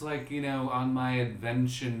was like, on my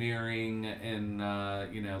adventureering in,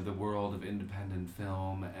 the world of independent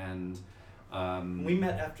film, and We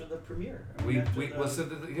met after the premiere. so this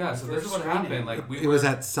is first what screening. happened. Like It was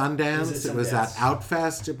at Sundance. It was at Sundance.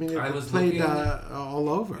 Outfest. I mean, I it was played looking- all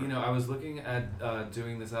over. I was looking at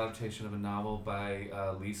doing this adaptation of a novel by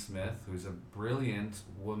Lee Smith, who's a brilliant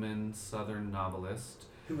woman Southern novelist.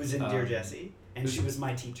 Who was in Dear Jesse, and she was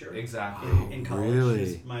my teacher. Exactly. In college. Really?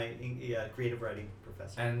 She was my creative writing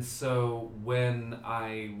professor. And so when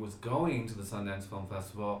I was going to the Sundance Film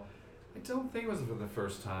Festival, I don't think it was for the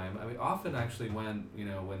first time. I mean, often actually when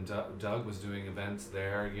Doug was doing events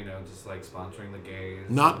there, just like sponsoring the gays.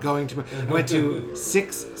 Not going to. I went to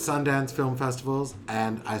 6 Sundance Film Festivals,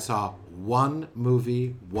 and I saw 1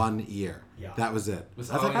 movie 1 year. Yeah. That was it. Was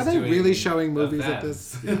I was like, are always they doing really showing movies at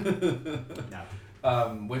events. this? Yeah. No.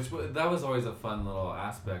 That was always a fun little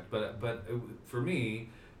aspect, but for me,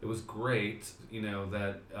 it was great,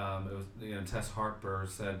 that it was, Tess Harper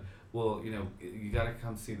said, well, you got to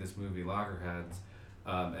come see this movie Loggerheads,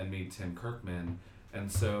 and meet Tim Kirkman,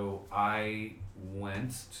 and so I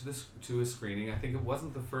went to a screening. I think it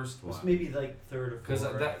wasn't the first It was one. maybe like 3rd or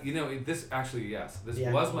 4th. Because this actually, yes, this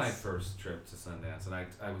Yeah, was it my was- first trip to Sundance, and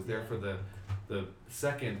I was there for the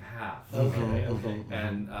second half. Okay.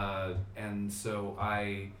 And so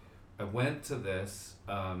I went to this,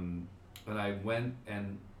 and I went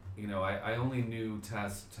and I only knew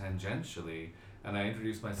Tess tangentially, and I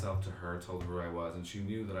introduced myself to her, told her who I was, and she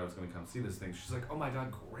knew that I was going to come see this thing. She's like, "Oh my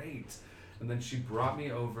God, great!" And then she brought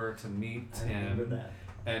me over to meet I remember Tim, that.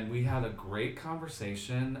 and we had a great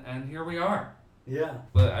conversation, and here we are. Yeah.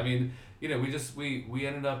 But I mean, we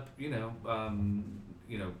ended up,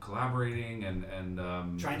 collaborating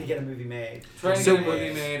and Trying to get a movie made. trying to So- get a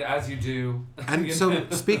movie made, as you do. And so,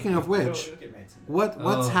 speaking of which, It'll get made someday.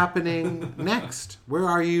 what's Oh. happening next? Where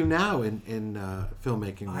are you now in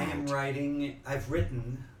filmmaking world? I am writing. I've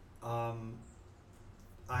written.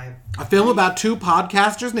 A film about 2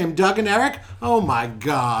 podcasters named Doug and Eric? Oh my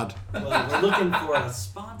God. Well, we're looking for a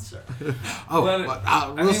sponsor. Oh,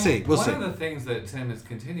 But, we'll see. We'll one see. of the things that Tim has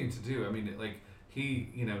continued to do, I mean, like he,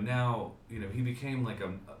 now, he became like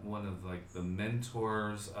one of like the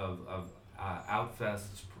mentors of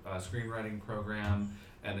Outfest's screenwriting program,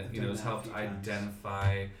 and I've has done that a helped few times.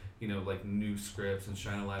 identify, like new scripts and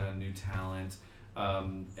shine a light on new talent,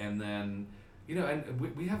 and then. And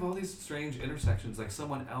we have all these strange intersections. Like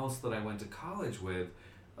someone else that I went to college with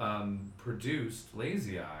produced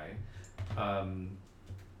Lazy Eye,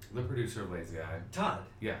 The producer of Lazy Eye. Todd.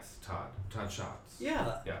 Yes, Todd. Todd Schatz.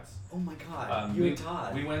 Yeah. Yes. Oh my God. We and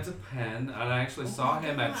Todd. We went to Penn, and I actually saw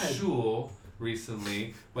him at Shul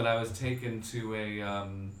recently when I was taken to a.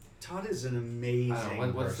 Todd is an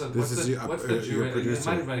amazing person. What's the your producer. It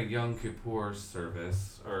might have been a Yom Kippur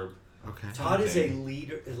service or. Okay. Todd is a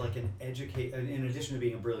leader, is like an educator. In addition to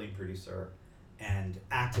being a brilliant producer and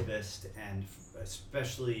activist, and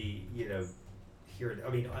especially here, I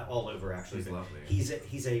mean, all over actually. He's lovely.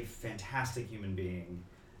 He's a fantastic human being,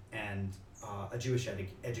 and a Jewish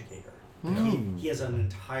educator. He has an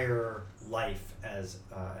entire life as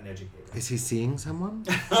an educator. Is he seeing someone?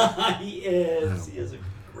 He is. Oh. He is a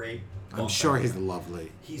great. I'm sure he's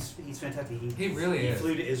lovely. He's fantastic. He really is. He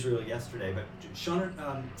flew to Israel yesterday, but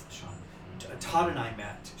Todd and I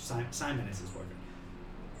met. Simon is his boyfriend.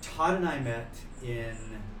 Todd and I met in,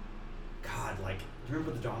 God, do you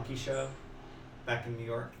remember the Donkey Show back in New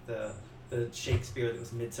York? The Shakespeare that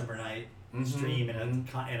was Midsummer Night Stream in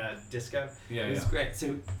a disco. Yeah, it was great.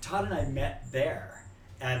 So Todd and I met there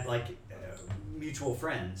at mutual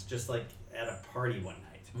friends, just at a party one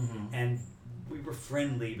night, and we were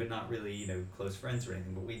friendly, but not really close friends or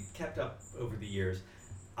anything. But we kept up over the years.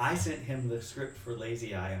 I sent him the script for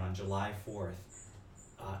Lazy Eye, and on July 4th,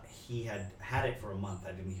 he had it for a month.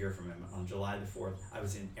 I didn't hear from him. On July the 4th, I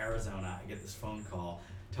was in Arizona. I get this phone call.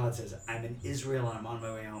 Todd says, I'm in Israel and I'm on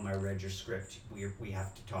my way home. I read your script. We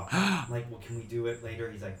have to talk. I'm like, well, can we do it later?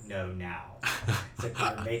 He's like, no, now. It's like,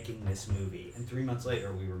 we're making this movie. And 3 months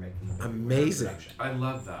later, we were making the movie. Amazing. I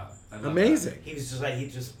love that. Amazing. That. He was just he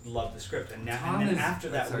just loved the script. And Todd after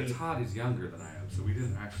that, Todd is younger than I am, so we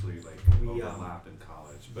didn't actually overlap in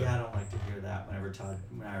college. But yeah, I don't like to hear that. Whenever Todd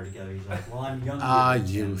and I were together, he's like, well, I'm younger.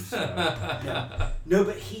 Youth. So, yeah. No,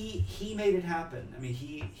 but he made it happen. I mean,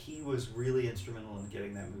 he was really instrumental in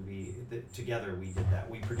getting that movie together. We did that.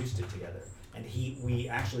 We produced it together. And we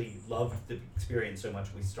actually loved the experience so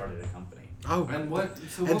much we started a company. Oh, and what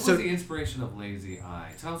was the inspiration of Lazy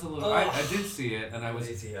Eye? Tell us a little. I did see it, and I was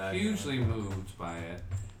hugely moved by it.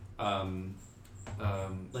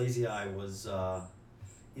 Lazy Eye was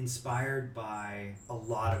inspired by a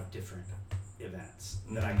lot of different events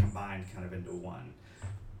that I combined kind of into one.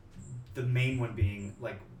 The main one being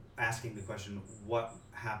asking the question, what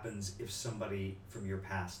happens if somebody from your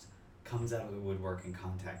past comes out of the woodwork and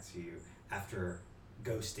contacts you after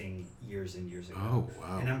ghosting years and years ago? Oh,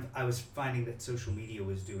 wow. And I was finding that social media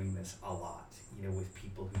was doing this a lot, with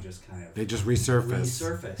people who just kind of... They just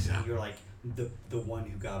resurface. Yeah. And you're like, the one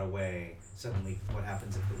who got away, suddenly, what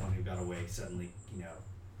happens if the one who got away suddenly,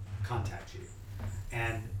 contacts you?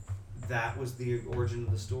 And that was the origin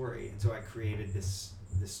of the story. And so I created this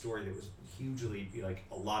story that was hugely,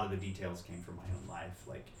 a lot of the details came from my own life.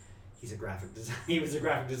 He's a graphic designer. He was a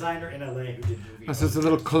graphic designer in LA who did movies. So it's a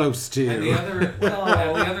little close to you. And the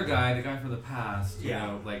other guy, the guy from the past,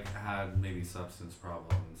 had maybe substance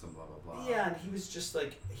problems and blah blah blah. Yeah, and he was just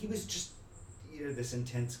this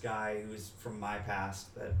intense guy who was from my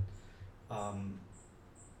past that, I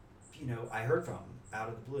heard from out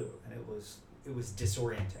of the blue, and it was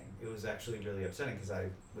disorienting. It was actually really upsetting because I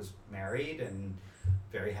was married and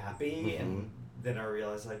very happy, and then I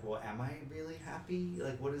realized, well, am I really happy?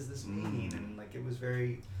 What does this mean? And it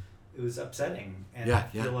was upsetting. And I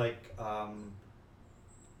feel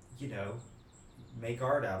make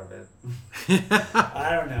art out of it.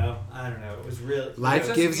 I don't know. It was really...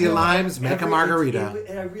 Life gives you limes, make a margarita.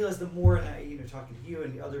 And I realized the more, talking to you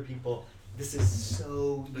and other people, this is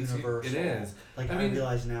so universal. It is. I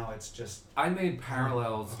realize now it's just... I made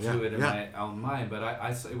parallels to it in my own mind, but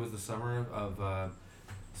it was the summer of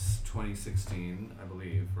 2016, I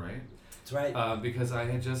believe, right? That's right. Because I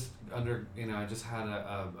had just I just had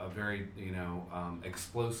a very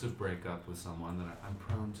explosive breakup with someone that I'm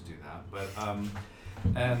prone to do that, but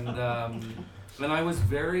and I was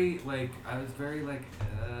very kind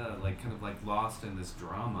of lost in this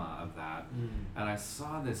drama of that, and I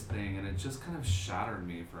saw this thing and it just kind of shattered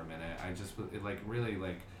me for a minute. I just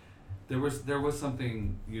there was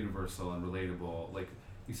something universal and relatable,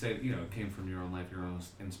 you say, it came from your own life, your own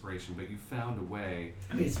inspiration, but you found a way.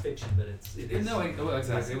 I mean, it's fiction, but it is. No,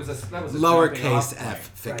 exactly. That was a lowercase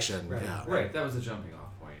f fiction. Right. Yeah. Right. That was a jumping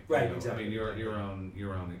off point. Right. Exactly. I mean,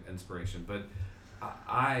 your own inspiration, but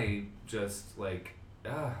I just like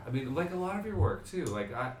a lot of your work too.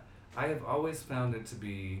 I have always found it to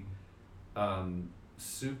be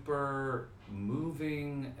super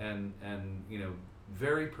moving and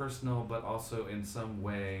very personal, but also in some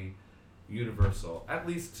way universal, at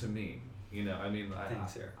least to me.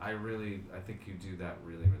 Thanks, Eric. I think you do that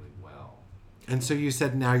really, really well. And so you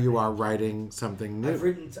said now you are writing something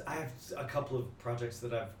new. I have a couple of projects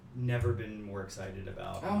that I've never been more excited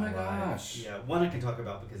about. Oh my gosh. Yeah, one I can talk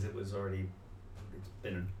about because it's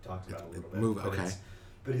been talked about a little bit.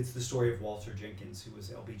 But it's the story of Walter Jenkins, who was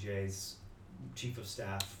LBJ's chief of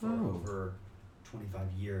staff for over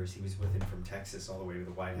 25 years. He was with him from Texas all the way to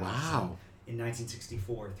the White House. Wow. In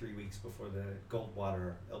 1964, 3 weeks before the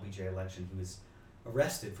Goldwater LBJ election, he was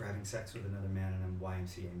arrested for having sex with another man in a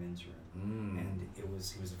YMCA men's room. And he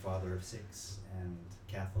was a father of 6 and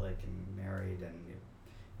Catholic and married, and it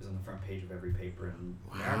was on the front page of every paper in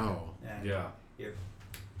America. And it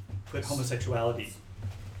put homosexuality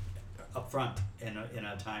up front in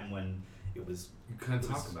a time when it was you couldn't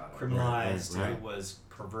talk about criminalized. Right. It was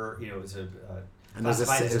pervert. It was and there's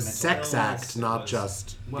a sex act, illness. not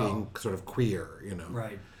just being sort of queer.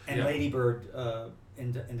 Right. And Lady Bird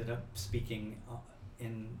ended up speaking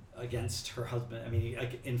against her husband. I mean,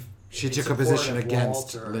 she took a position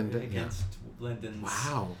against Lyndon. Against Lyndon's.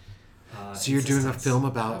 Wow. So you're doing a film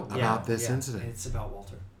about this incident. It's about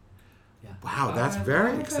Walter. Yeah. Wow, that's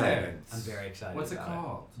very exciting. I'm very excited. What's it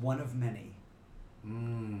called? One of Many.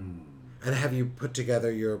 And have you put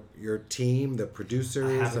together your team, the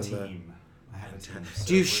producers? I have a team.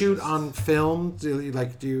 Do you shoot on film?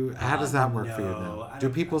 How does that work for you now? Do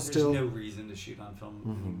people still? There's no reason to shoot on film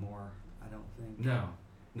anymore. I don't think. No,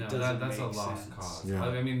 that's a lost cause. Yeah.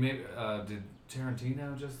 I mean, maybe did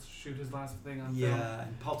Tarantino just shoot his last thing on film? Yeah,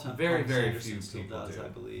 and Paul very Sanderson few still people does, do. I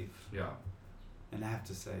believe. Yeah. And I have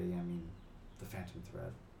to say, I mean, The Phantom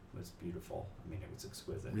Thread was beautiful. I mean, it was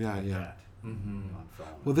exquisite. Yeah. On film.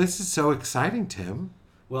 Well, this is so exciting, Tim.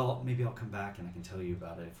 Well, maybe I'll come back and I can tell you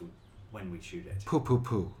about it when we shoot it. Poo.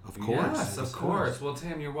 Of course. Yes, of course. Well,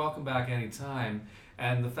 Tim, you're welcome back anytime.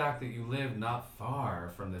 And the fact that you live not far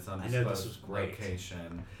from this undisclosed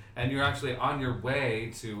location, and you're actually on your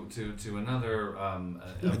way to another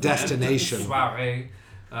destination, soiree,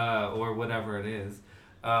 or whatever it is.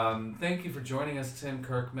 Thank you for joining us, Tim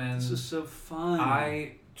Kirkman. This was so fun.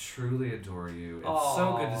 I truly adore you. It's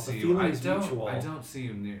so good to see you. I don't see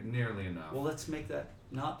you nearly enough. Well, let's make that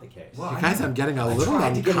not the case. Well, you guys, I'm getting a little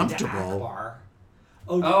uncomfortable.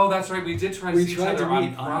 Oh, that's right. We did try to see each other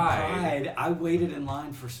on Pride. I waited in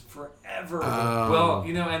line for forever. Well,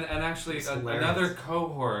 and actually another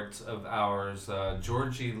cohort of ours,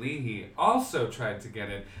 Georgie Leahy, also tried to get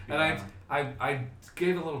in. And I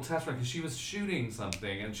gave a little test run because she was shooting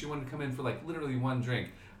something and she wanted to come in for literally one drink.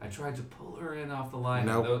 I tried to pull her in off the line.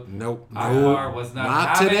 Nope. Our was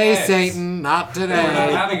not today, it. Satan. Not today. They were not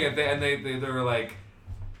having it. They were like,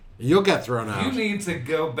 you'll get thrown out. You need to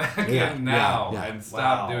go back in now and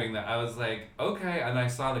stop doing that. I was like, okay. And I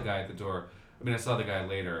saw the guy at the door. I mean, I saw the guy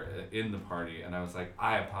later in the party, and I was like,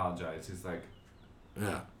 I apologize. He's like,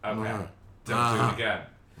 okay, don't do it again.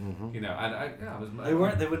 Mm-hmm. And I was.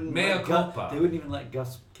 They wouldn't. Mea culpa. They wouldn't even let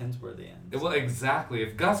Gus Kensworthy in. Well, exactly.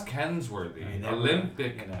 If Gus Kensworthy,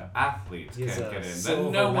 Olympic athlete, can't get in,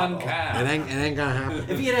 then no one can. It ain't gonna happen.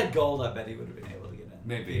 If he had gold, I bet he would have been able to get in.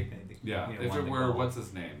 Maybe. Yeah. If it were, what's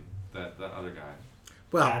his name? That other guy.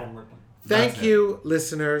 Well, Adam Ripley. Thank you,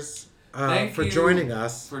 listeners, for joining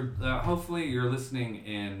us. For hopefully you're listening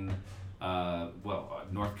in,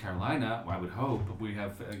 North Carolina. I would hope we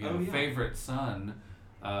have favorite son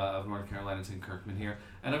of North Carolina, Tim Kirkman here,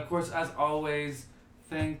 and of course, as always,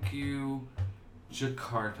 thank you,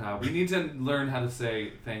 Jakarta. We need to learn how to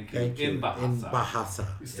say thank you in Bahasa.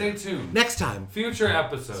 Stay tuned. Next time. Future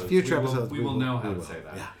episodes. We will know how to say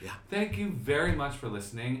that. Yeah. Thank you very much for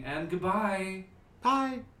listening, and goodbye.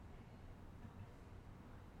 Bye.